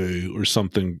gay or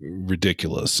something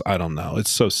ridiculous. I don't know.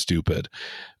 It's so stupid.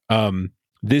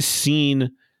 This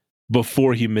scene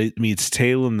before he meets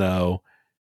Talon, though,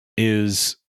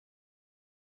 is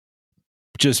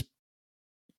just,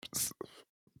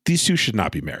 these two should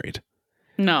not be married.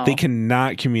 No, they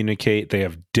cannot communicate. They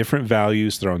have different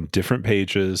values. They're on different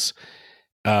pages.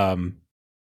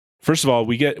 First of all,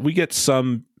 we get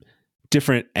some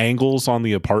different angles on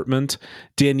the apartment.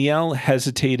 Danielle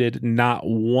hesitated not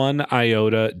one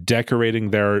iota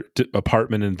decorating their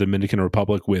apartment in the Dominican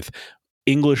Republic with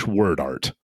English word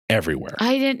art everywhere.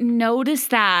 I didn't notice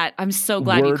that. I'm so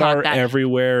glad you caught Word that. art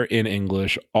everywhere in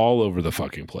English, all over the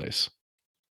fucking place.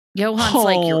 Johan's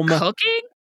like, you're cooking?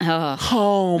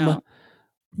 Home. No.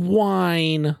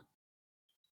 Wine.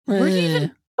 Where do you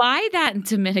even buy that in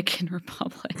Dominican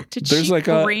Republic? Did she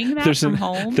bring that from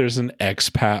home? There's an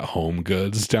expat Home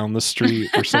Goods down the street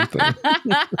or something.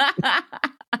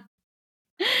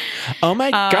 Oh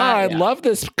my God, I love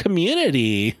this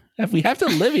community. We have to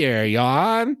live here,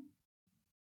 Johan.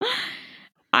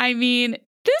 I mean,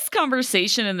 this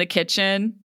conversation in the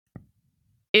kitchen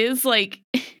is like,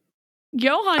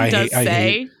 Johan I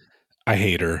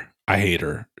hate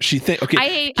her. She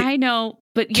I know,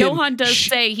 but Kim, Johan does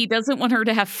say he doesn't want her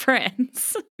to have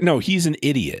friends. No, he's an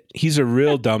idiot. He's a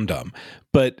real dum-dum.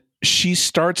 But she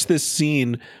starts this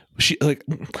scene. She like,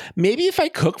 maybe if I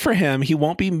cook for him, he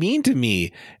won't be mean to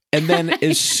me. And then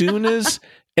as soon as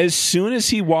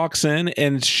he walks in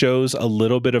and shows a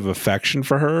little bit of affection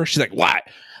for her, she's like, what?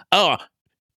 Oh,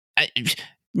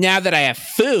 now that I have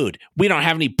food, we don't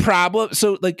have any problem.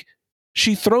 So like,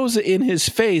 she throws it in his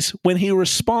face when he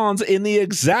responds in the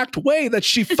exact way that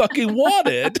she fucking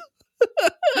wanted.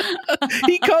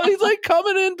 He's like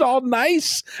coming in all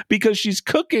nice because she's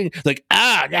cooking. Like,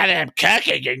 now that I'm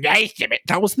cooking, you're nice to me.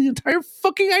 That was the entire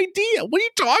fucking idea. What are you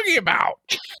talking about?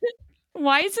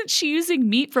 Why isn't she using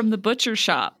meat from the butcher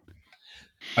shop?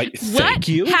 Thank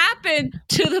you. What happened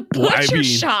to the butcher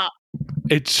shop?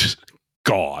 It's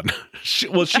gone. She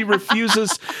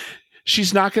refuses.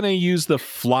 She's not going to use the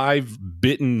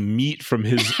fly-bitten meat from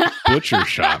his butcher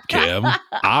shop, Kim.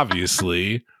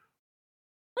 Obviously.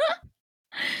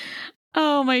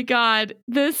 Oh my God.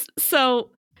 So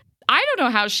I don't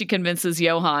know how she convinces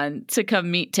Johan to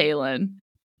come meet Talon,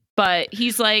 but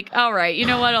he's like, all right, you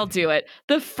know what? I'll do it.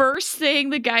 The first thing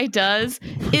the guy does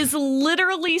is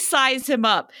literally size him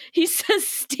up. He says,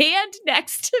 stand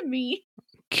next to me.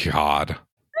 God.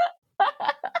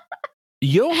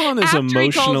 Johan is After emotionally.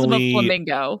 He calls him a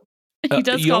flamingo. He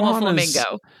does call him a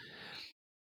flamingo.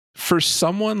 For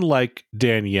someone like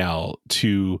Danielle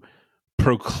to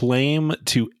proclaim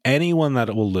to anyone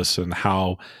that will listen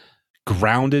how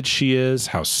grounded she is,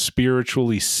 how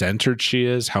spiritually centered she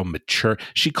is, how mature.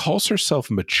 She calls herself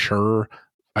mature,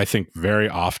 I think, very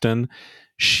often.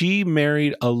 She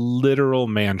married a literal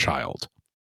man-child.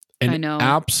 An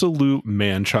absolute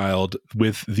man-child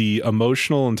with the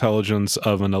emotional intelligence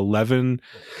of an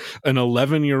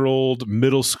 11-year-old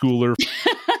middle schooler.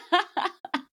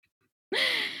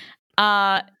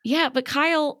 Yeah, but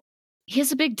Kyle, he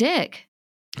has a big dick.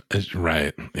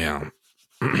 Right, yeah.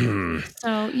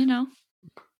 So, you know.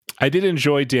 I did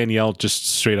enjoy Danielle just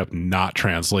straight up not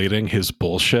translating his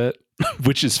bullshit,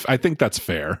 which is, I think that's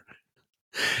fair.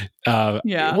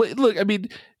 Yeah. Look, I mean,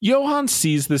 Johan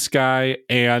sees this guy,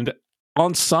 and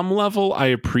on some level, I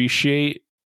appreciate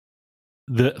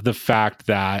the fact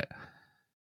that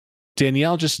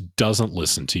Danielle just doesn't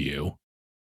listen to you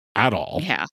at all.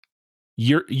 Yeah.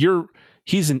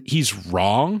 He's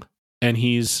wrong and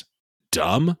he's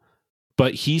dumb,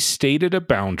 but he stated a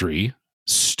boundary,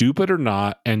 stupid or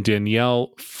not, and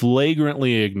Danielle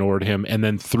flagrantly ignored him and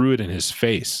then threw it in his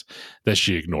face that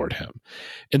she ignored him.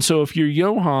 And so if you're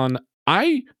Johan,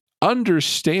 I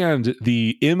understand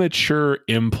the immature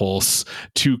impulse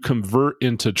to convert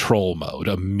into troll mode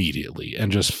immediately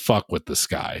and just fuck with this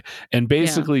guy and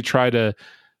basically try to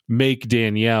make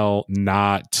Danielle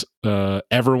not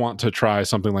ever want to try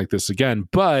something like this again.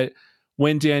 But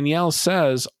when Danielle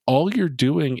says, all you're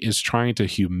doing is trying to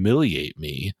humiliate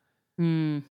me,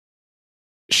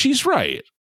 she's right.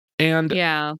 And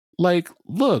like,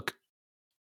 look,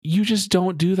 you just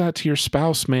don't do that to your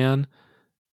spouse, man.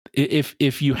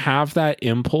 if you have that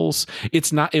impulse,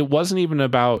 it wasn't even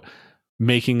about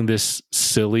making this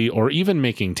silly or even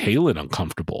making Talon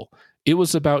uncomfortable. It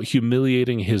was about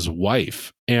humiliating his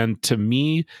wife. And to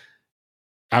me,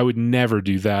 I would never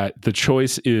do that. The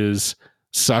choice is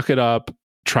suck it up,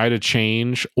 try to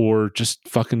change, or just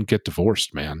fucking get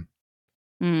divorced, man.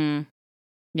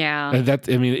 Yeah. And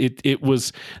it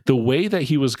was the way that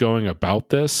he was going about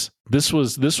this. This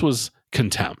was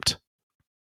contempt.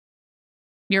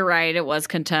 You're right. It was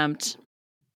contempt.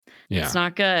 Yeah. It's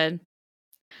not good.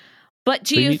 But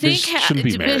do you think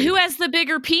who has the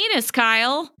bigger penis,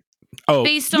 Kyle? Oh,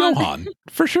 based on Johan,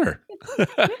 for sure.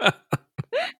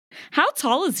 How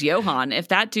tall is Johan? If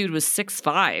that dude was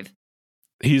 6'5",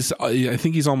 I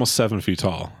think he's almost 7 feet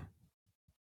tall.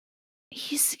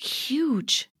 He's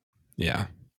huge. Yeah.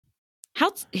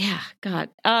 God.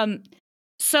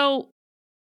 So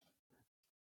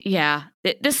yeah,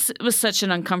 this was such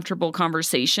an uncomfortable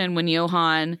conversation when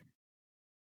Johan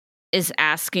is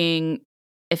asking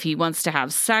if he wants to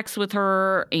have sex with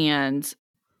her, and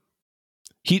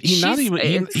he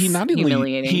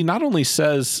not only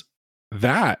says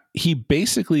that, he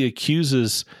basically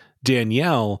accuses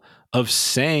Danielle of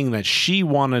saying that she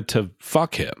wanted to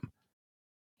fuck him,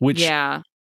 which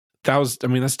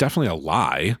that's definitely a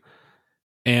lie.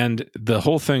 And the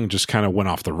whole thing just kind of went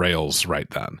off the rails right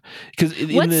then. Because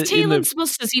what's Talon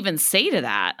supposed to even say to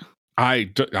that? I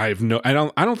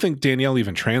don't think Danielle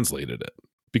even translated it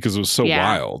because it was so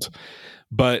wild.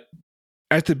 But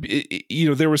at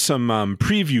there was some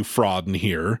preview fraud in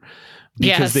here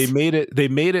because they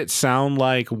made it sound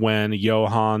like when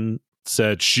Johan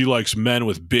said she likes men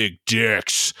with big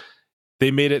dicks, they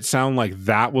made it sound like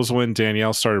that was when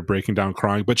Danielle started breaking down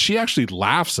crying, but she actually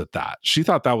laughs at that. She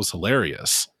thought that was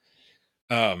hilarious.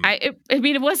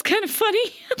 It was kind of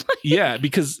funny. Yeah,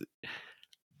 because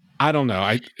I don't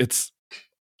know.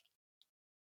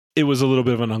 It was a little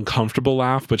bit of an uncomfortable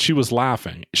laugh, but she was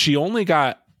laughing. She only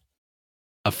got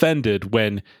offended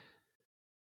when,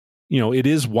 it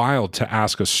is wild to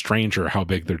ask a stranger how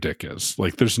big their dick is.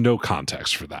 Like, there's no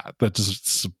context for that. That's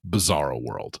just a bizarro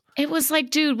world. It was like,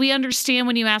 dude, we understand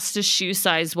when you asked a shoe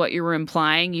size what you were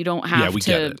implying. You don't have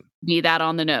to be that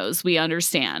on the nose. We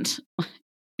understand.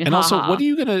 And also, what are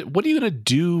you gonna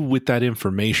do with that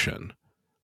information?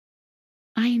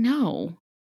 I know.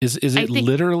 Is it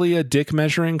literally a dick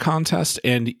measuring contest?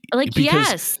 And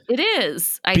yes, it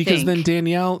is. Because then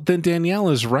Danielle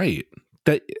is right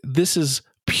that this is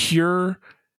pure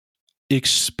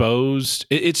exposed.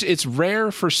 It's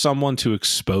rare for someone to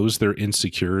expose their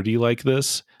insecurity like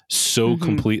this so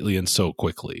completely and so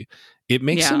quickly. It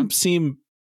makes him seem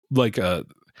like a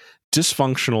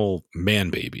dysfunctional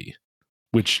man baby,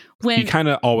 which he kind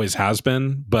of always has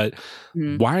been. But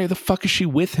why the fuck is she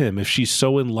with him if she's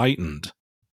so enlightened?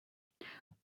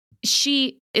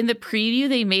 In the preview,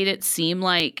 they made it seem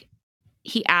like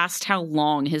he asked how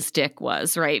long his dick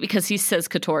was, right? Because he says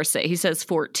 14, he says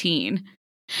 14.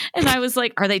 And I was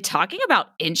like, are they talking about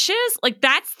inches? Like,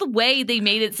 that's the way they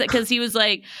made it. Because he was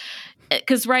like,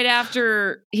 because right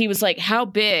after he was like, how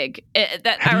big?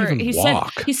 He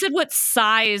said what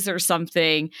size or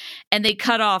something, and they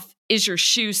cut off, is your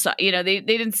shoe size? They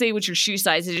didn't say what your shoe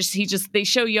size is. They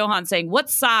show Johan saying what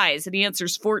size, and he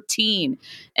answers 14,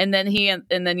 and then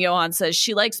Johan says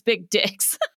she likes big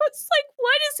dicks. I was like,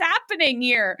 what is happening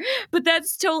here? But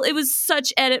it was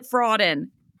such edit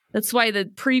fraudin'. That's why the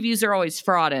previews are always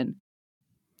fraudin'.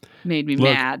 Made me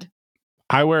mad.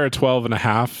 I wear a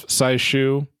 12.5 size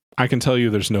shoe. I can tell you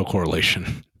there's no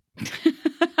correlation.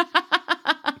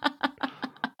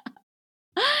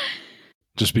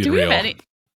 Just be real.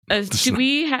 Do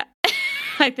we have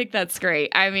I think that's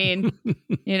great. I mean,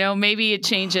 maybe it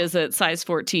changes at size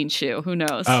 14 shoe. Who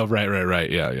knows? Oh,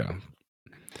 right. Yeah.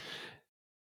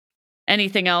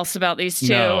 Anything else about these two?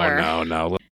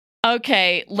 No.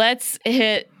 Okay, let's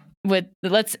end with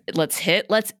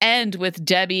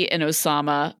Debbie and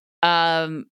Osama.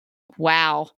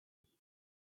 Wow.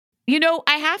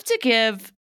 I have to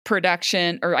give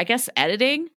production, or I guess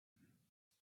editing,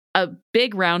 a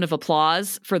big round of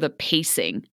applause for the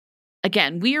pacing.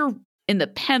 Again, we are in the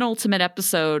penultimate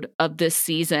episode of this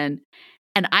season,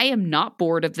 and I am not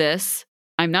bored of this.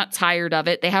 I'm not tired of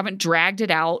it. They haven't dragged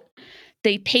it out.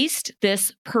 They paced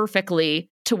this perfectly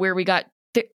to where we had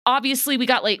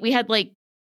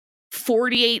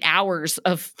 48 hours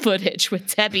of footage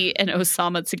with Debbie and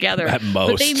Osama together. At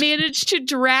most. But they managed to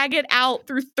drag it out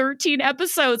through 13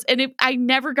 episodes, and I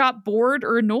never got bored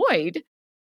or annoyed.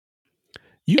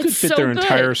 You could fit their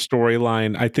entire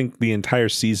storyline. I think the entire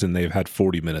season they've had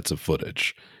 40 minutes of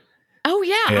footage. Oh,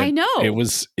 yeah, I know. It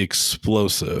was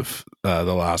explosive the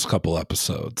last couple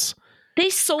episodes. They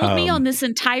sold me on this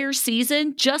entire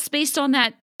season just based on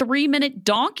that 3-minute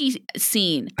donkey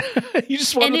scene. You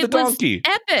just wanted the donkey.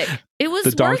 Was epic. It was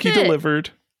the donkey worth it. delivered.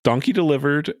 Donkey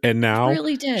delivered, and now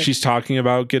really did. She's talking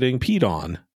about getting peed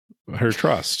on. Her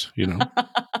trust, you know.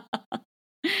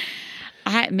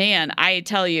 I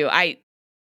tell you, I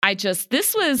just,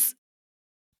 this was,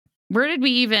 where did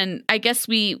we even, I guess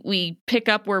we pick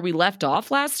up where we left off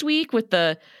last week with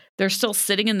they're still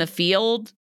sitting in the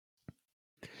field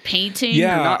painting.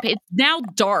 Yeah. It's now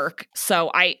dark,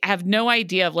 so I have no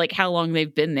idea of like how long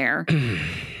they've been there.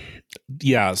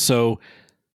 Yeah, so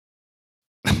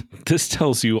this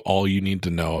tells you all you need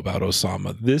to know about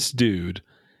Osama. This dude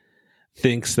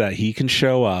thinks that he can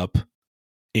show up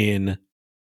in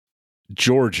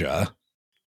Georgia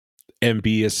and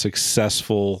be a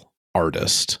successful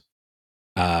artist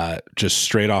just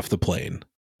straight off the plane.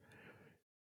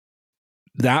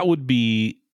 That would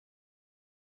be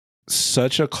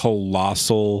such a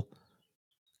colossal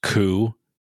coup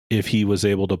if he was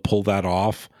able to pull that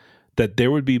off, that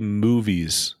there would be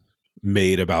movies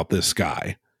made about this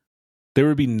guy. There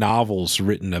would be novels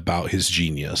written about his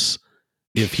genius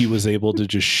if he was able to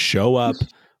just show up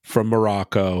from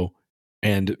Morocco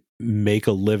and make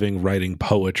a living writing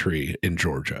poetry in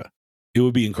Georgia. It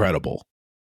would be incredible.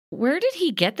 Where did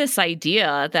he get this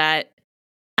idea that,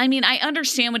 I mean, I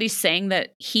understand what he's saying,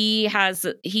 that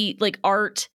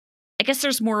art, I guess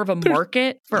there's more of a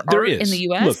market for art in the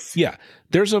US. Look, yeah,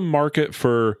 there's a market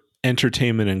for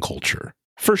entertainment and culture.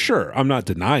 For sure. I'm not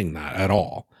denying that at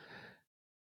all.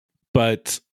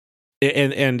 But,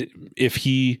 and if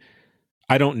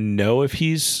I don't know if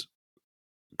he's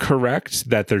correct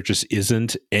that there just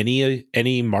isn't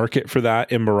any market for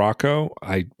that in Morocco.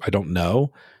 I don't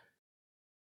know.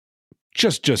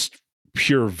 Just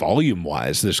pure volume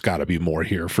wise, there's got to be more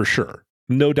here for sure.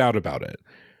 No doubt about it.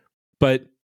 But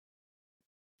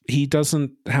he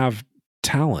doesn't have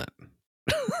talent.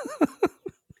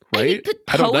 Right?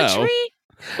 I don't know.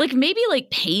 Like maybe like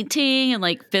painting and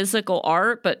like physical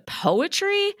art, but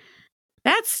poetry?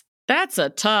 That's a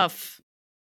tough.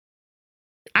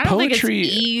 I don't think it's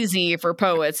easy for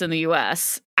poets in the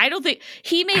US. I don't think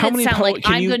he made it sound like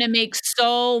I'm going to make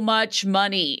so much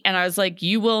money. And I was like,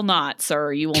 you will not,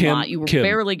 sir. You will not. You will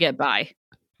barely get by.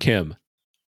 Kim,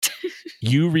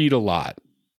 you read a lot.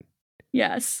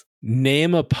 Yes.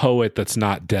 Name a poet that's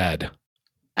not dead.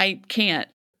 I can't.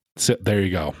 So, there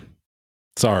you go.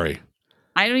 Sorry.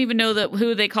 I don't even know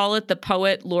who they call it, the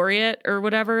poet laureate or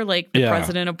whatever, like the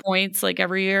president appoints like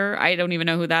every year. I don't even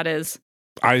know who that is.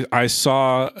 I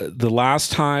saw the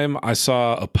last time I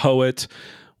saw a poet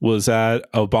was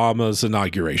at Obama's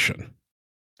inauguration.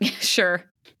 Sure.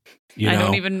 I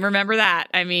don't even remember that.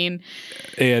 I mean,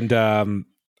 and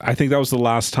I think that was the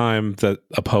last time that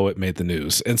a poet made the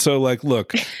news. And so like,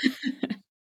 look,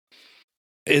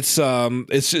 it's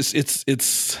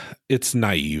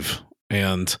naive.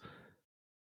 And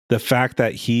the fact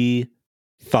that he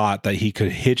thought that he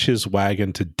could hitch his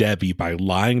wagon to Debbie by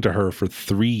lying to her for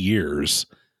 3 years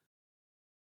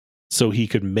so he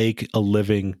could make a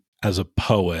living as a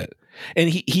poet. And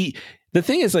he the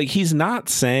thing is, like, he's not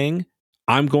saying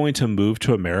I'm going to move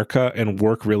to America and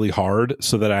work really hard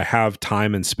so that I have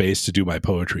time and space to do my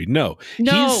poetry. No.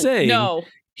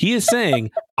 He is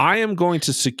saying I am going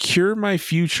to secure my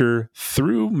future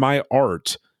through my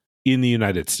art in the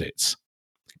United States.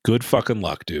 Good fucking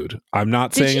luck, dude. I'm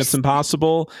not saying it's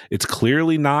impossible. It's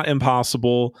clearly not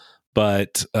impossible,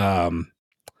 but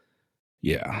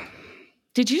yeah.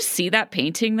 Did you see that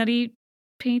painting that he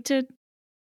painted?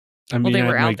 I mean, they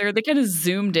were out there. They kind of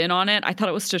zoomed in on it. I thought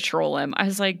it was to troll him. I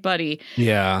was like, buddy.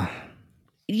 Yeah.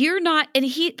 You're not.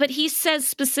 But he says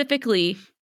specifically,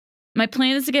 my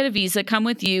plan is to get a visa, come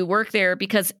with you, work there,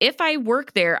 because if I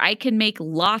work there, I can make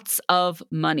lots of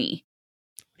money.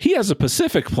 He has a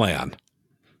Pacific plan.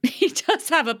 He does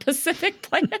have a Pacific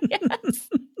plan, yes.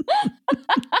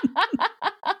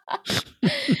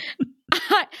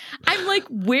 I'm like,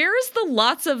 where's the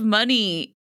lots of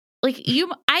money? Like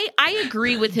I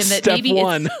agree with him that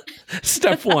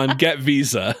Step one, get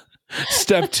visa.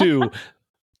 Step 2,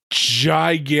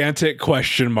 gigantic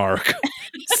question mark.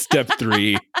 Step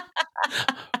 3,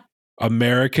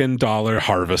 American dollar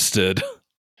harvested.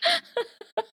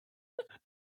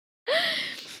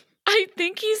 I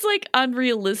think he's like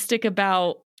unrealistic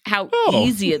about how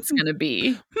easy it's going to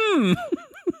be.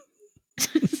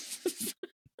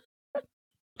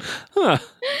 Huh.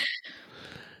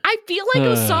 I feel like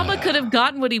Osama could have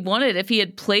gotten what he wanted if he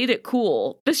had played it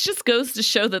cool. This just goes to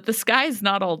show that the sky is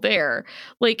not all there.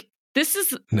 Like, this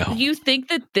is, you think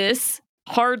that this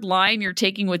hard line you're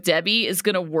taking with Debbie is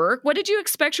going to work? What did you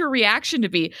expect her reaction to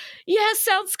be? Yeah,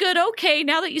 sounds good. Okay,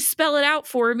 now that you spell it out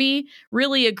for me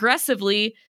really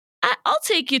aggressively, I'll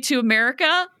take you to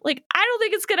America. Like, I don't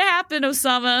think it's going to happen,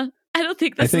 Osama. I don't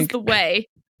think this is the way.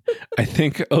 I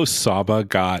think Osama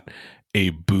got a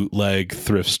bootleg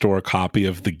thrift store copy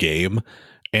of the game,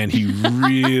 and he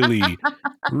really,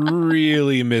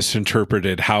 really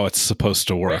misinterpreted how it's supposed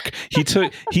to work.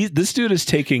 This dude is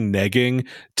taking negging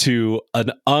to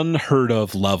an unheard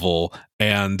of level,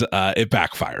 and it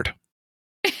backfired.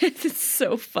 It's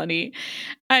so funny.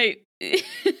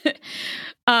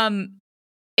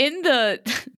 In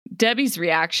the Debbie's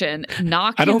reaction,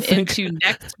 knock him into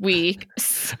next week.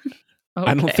 Okay.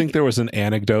 I don't think there was an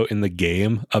anecdote in the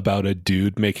game about a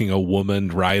dude making a woman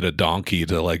ride a donkey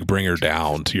to like bring her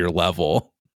down to your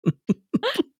level.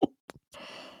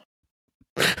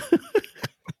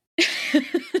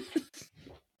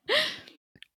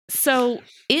 So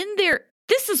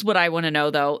this is what I want to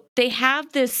know though. They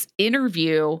have this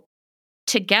interview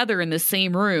together in the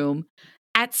same room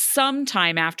at some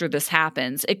time after this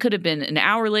happens. It could have been an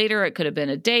hour later. It could have been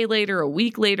a day later, a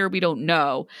week later. We don't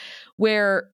know.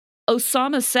 Where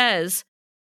Osama says,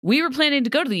 we were planning to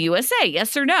go to the USA,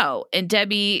 yes or no? And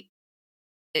Debbie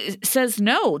says,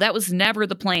 no, that was never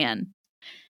the plan.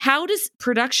 How does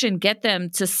production get them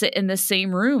to sit in the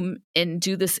same room and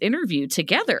do this interview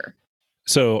together?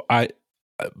 So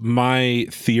my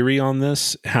theory on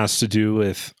this has to do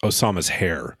with Osama's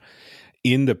hair.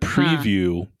 In the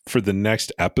preview for the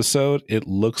next episode, it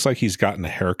looks like he's gotten a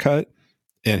haircut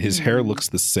and his hair looks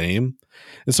the same.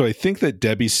 And so I think that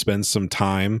Debbie spends some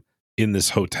time in this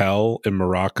hotel in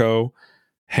Morocco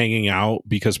hanging out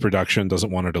because production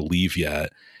doesn't want her to leave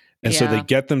yet. And so they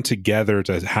get them together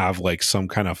to have like some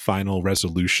kind of final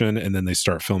resolution, and then they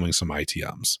start filming some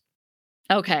ITMs.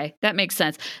 Okay, that makes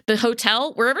sense. The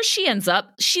hotel, wherever she ends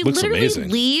up, she Looks literally amazing.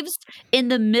 leaves in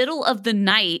the middle of the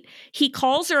night. He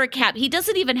calls her a cab. He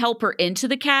doesn't even help her into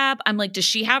the cab. I'm like, does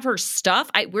she have her stuff?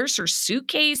 Where's her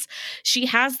suitcase? She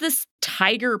has this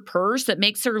tiger purse that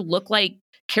makes her look like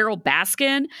Carol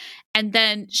Baskin. And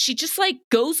then she just like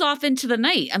goes off into the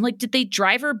night. I'm like, did they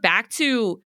drive her back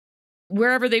to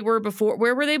wherever they were before?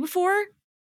 Where were they before?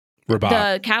 Rabat.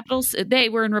 The capitals. They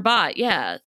were in Rabat.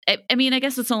 Yeah. I mean, I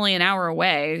guess it's only an hour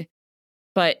away,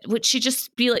 but would she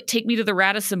just be like, take me to the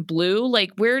Radisson Blu?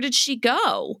 Like, where did she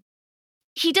go?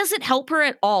 He doesn't help her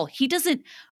at all.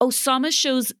 Osama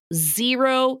shows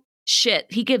zero shit.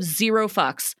 He gives zero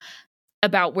fucks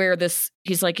about where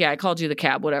he's like, yeah, I called you the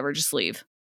cab, whatever, just leave.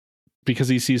 Because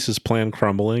he sees his plan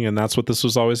crumbling, and that's what this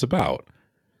was always about.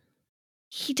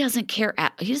 He doesn't care.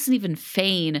 He doesn't even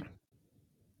feign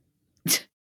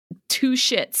two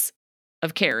shits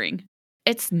of caring.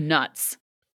 It's nuts.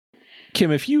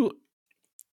 Kim, if you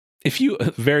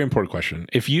very important question.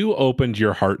 If you opened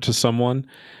your heart to someone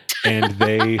and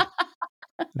they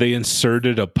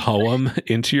inserted a poem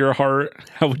into your heart,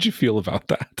 how would you feel about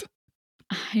that?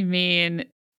 I mean,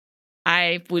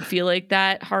 I would feel like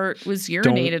that heart was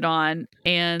urinated on.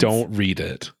 And don't read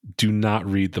it. Do not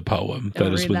read the poem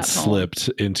that has been slipped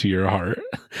into your heart.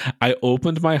 I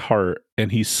opened my heart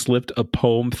and he slipped a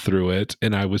poem through it,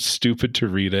 and I was stupid to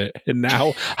read it. And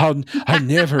now I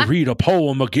never read a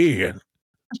poem again.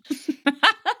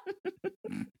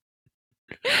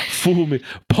 Fool me.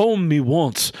 Poem me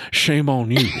once, shame on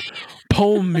you.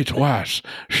 Poem me twice,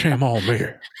 shame on me.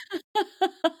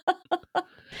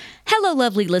 Hello,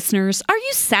 lovely listeners. Are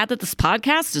you sad that this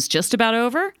podcast is just about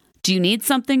over? Do you need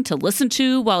something to listen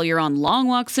to while you're on long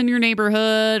walks in your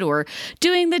neighborhood, or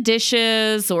doing the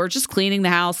dishes, or just cleaning the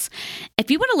house?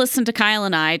 If you want to listen to Kyle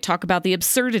and I talk about the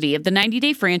absurdity of the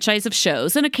 90-day franchise of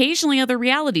shows and occasionally other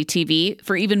reality TV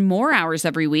for even more hours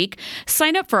every week,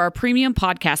 sign up for our premium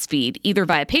podcast feed, either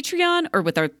via Patreon or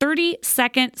with our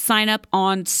 30-second sign up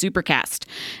on Supercast.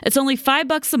 It's only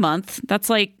 $5 a month.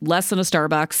 That's like less than a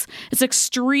Starbucks. It's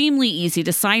extremely easy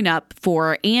to sign up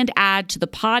for and add to the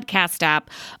podcast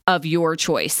app of your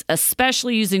choice,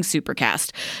 especially using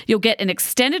Supercast. You'll get an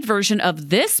extended version of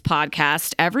this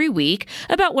podcast every week,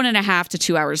 about 1.5 to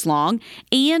 2 hours long,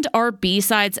 and our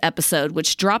B-Sides episode,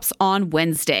 which drops on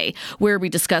Wednesday, where we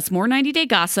discuss more 90-day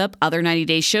gossip, other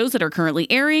 90-day shows that are currently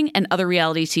airing, and other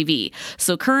reality TV.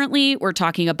 So currently, we're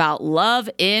talking about Love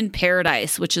in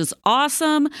Paradise, which is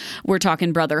awesome. We're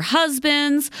talking Brother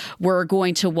Husbands. We're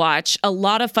going to watch a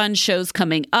lot of fun shows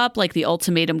coming up, like The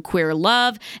Ultimatum Queer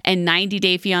Love and 90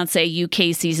 Day Fiancé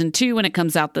UK Season 2 when it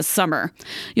comes out this summer.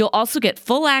 You'll also get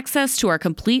full access to our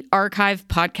complete archive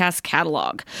podcast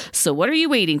catalog. So what are you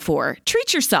waiting for?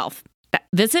 Treat yourself.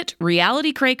 Visit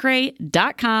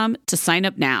realitycraycray.com to sign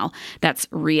up now. That's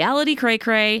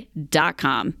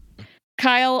realitycraycray.com.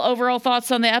 Kyle, overall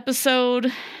thoughts on the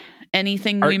episode?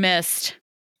 Anything we missed?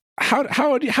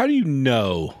 How do you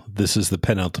know this is the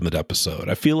penultimate episode?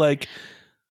 I feel like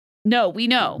no, we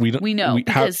know. We know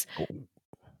because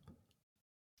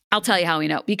I'll tell you how we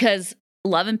know. Because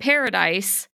Love in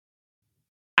Paradise,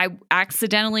 I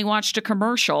accidentally watched a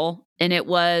commercial and it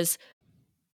was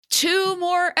 2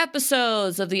 more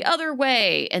episodes of The Other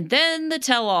Way and then the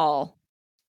tell-all.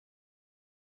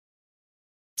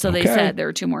 So they said there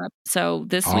are 2 more. So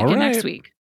this week and next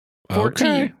week. 14.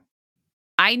 Okay.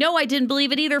 I know I didn't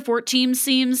believe it either. 14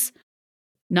 seems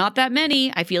not that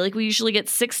many. I feel like we usually get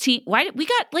 16. Why we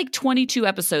got like 22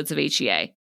 episodes of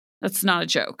HEA? That's not a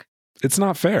joke. It's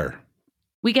not fair.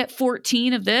 We get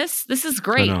 14 of this. This is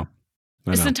great. I know.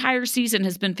 This entire season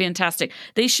has been fantastic.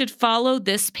 They should follow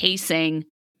this pacing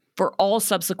for all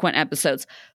subsequent episodes.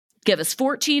 Give us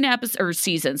 14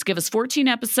 seasons. Give us 14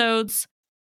 episodes.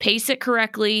 Pace it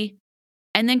correctly,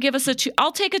 and then give us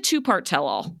I'll take a 2-part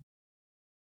tell-all.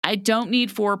 I don't need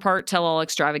 4-part tell-all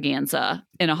extravaganza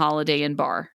in a Holiday Inn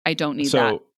bar. I don't need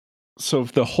that. So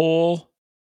if the whole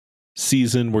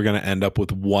season we're going to end up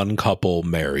with one couple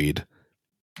married.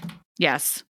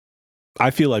 Yes. I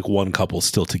feel like one couple's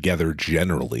still together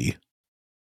generally.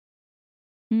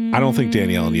 I don't think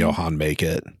Danielle and Johan make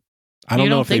it. I don't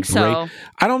know if they break. So.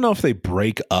 I don't know if they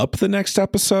break up the next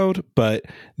episode, but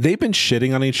they've been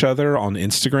shitting on each other on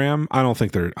Instagram. I don't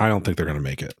think they're going to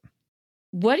make it.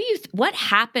 What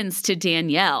happens to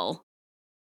Danielle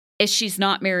if she's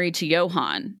not married to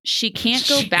Johan? She can't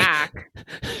go back.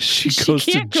 She goes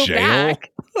to jail.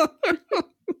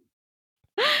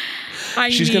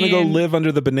 She's going to go live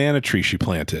under the banana tree she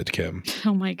planted, Kim.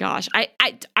 Oh my gosh.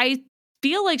 I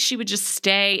feel like she would just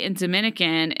stay in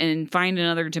Dominican and find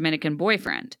another Dominican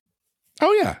boyfriend.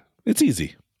 Oh yeah, it's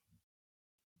easy.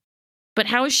 But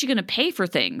how is she going to pay for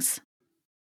things?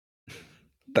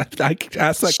 I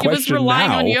asked that question now. She was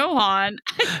relying on Johan.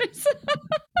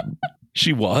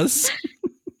 She was?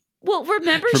 Well,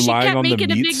 remember, she kept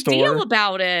making a big deal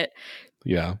about it.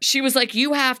 Yeah. She was like,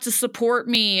 you have to support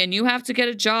me and you have to get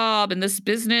a job and this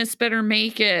business better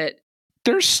make it.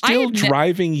 They're still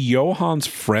driving Johan's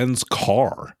friend's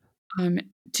car.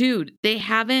 Dude,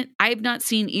 I've not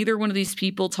seen either one of these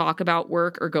people talk about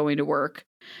work or going to work.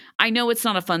 I know it's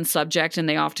not a fun subject and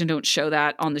they often don't show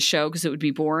that on the show because it would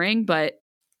be boring, but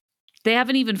they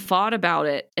haven't even fought about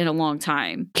it in a long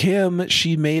time. Kim,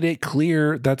 she made it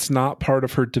clear that's not part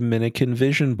of her Dominican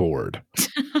vision board.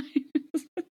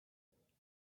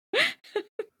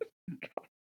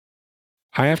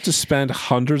 I have to spend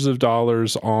hundreds of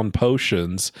dollars on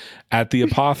potions at the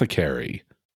apothecary.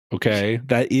 Okay?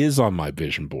 That is on my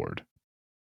vision board.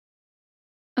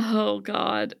 Oh,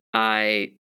 God.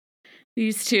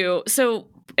 These two. So,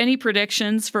 any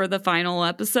predictions for the final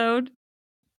episode?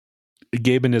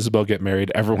 Gabe and Isabel get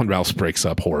married. Everyone else breaks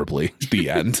up horribly. The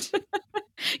end.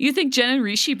 You think Jen and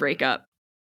Rishi break up?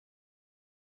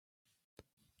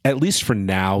 At least for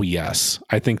now, yes.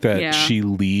 I think that she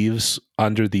leaves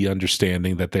under the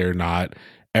understanding that they're not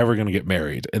ever going to get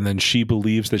married. And then she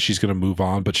believes that she's going to move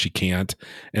on, but she can't.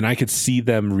 And I could see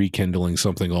them rekindling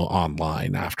something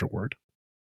online afterward.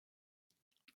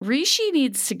 Rishi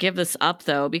needs to give this up,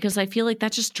 though, because I feel like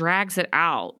that just drags it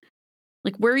out.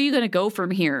 Like, where are you going to go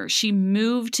from here? She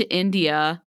moved to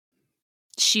India.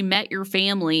 She met your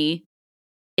family.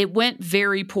 It went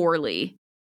very poorly.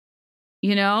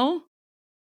 You know?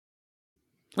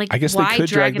 Like, I guess they could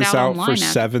drag this out for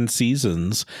 7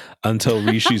 seasons until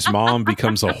Rishi's mom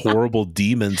becomes a horrible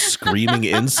demon screaming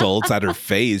insults at her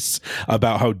face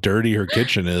about how dirty her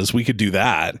kitchen is. We could do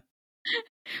that.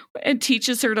 And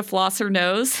teaches her to floss her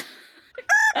nose.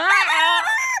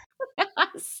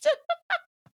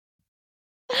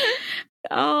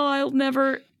 Oh, I'll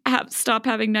never stop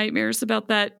having nightmares about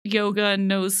that yoga and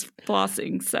nose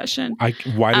flossing session.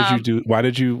 Why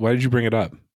did you bring it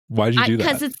up? Why did you do that?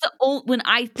 Because it's the old. When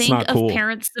I think of cool.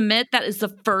 Parents submit, that is the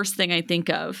first thing I think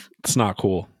of. It's not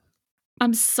cool.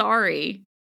 I'm sorry.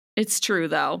 It's true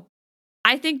though.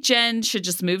 I think Jen should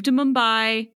just move to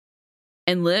Mumbai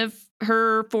and live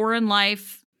her foreign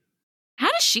life.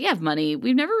 How does she have money?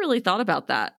 We've never really thought about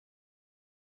that.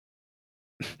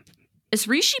 Is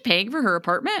Rishi paying for her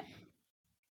apartment?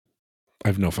 I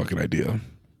have no fucking idea.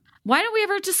 Why don't we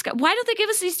ever discuss? Why don't they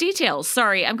give us these details?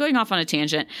 Sorry, I'm going off on a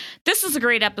tangent. This is a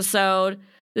great episode.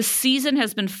 The season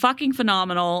has been fucking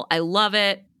phenomenal. I love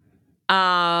it.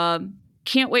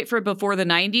 Can't wait for it before the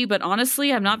 90, but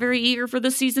honestly, I'm not very eager for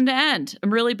the season to end.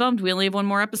 I'm really bummed we only have one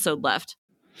more episode left.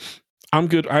 I'm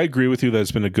good. I agree with you that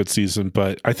it's been a good season,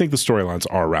 but I think the storylines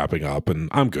are wrapping up, and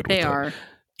I'm good with it. They are.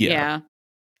 Yeah.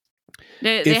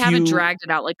 They haven't dragged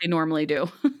it out like they normally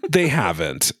do. They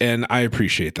haven't, and I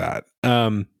appreciate that.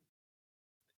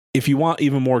 If you want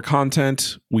even more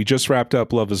content, we just wrapped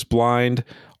up Love is Blind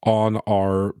on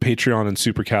our Patreon and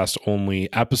Supercast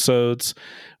only episodes.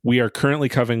 We are currently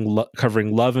covering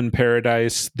Love in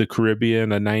Paradise, the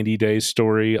Caribbean, a 90-day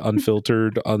story,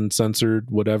 unfiltered, uncensored,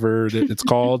 whatever it's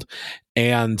called.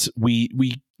 And we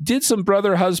did some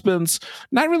Brother Husbands.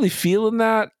 Not really feeling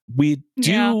that. We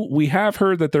have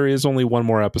heard that there is only one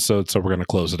more episode, so we're going to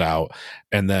close it out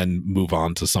and then move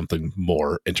on to something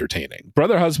more entertaining.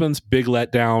 Brother Husbands, big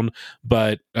letdown,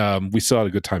 but we still had a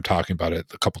good time talking about it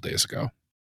a couple days ago.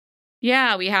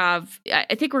 Yeah, we have.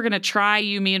 I think we're going to try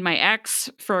You, Me, and My Ex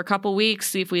for a couple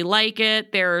weeks, see if we like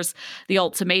it. There's The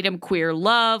Ultimatum Queer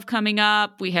Love coming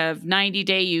up. We have 90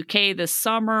 Day UK this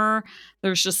summer.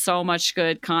 There's just so much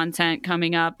good content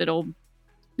coming up.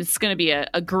 It's going to be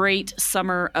a great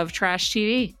summer of trash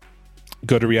TV.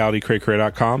 Go to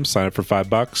realitycraycray.com, sign up for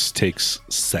 $5. Takes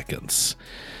seconds.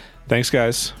 Thanks,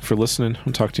 guys, for listening.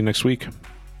 I'll talk to you next week.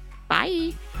 Bye.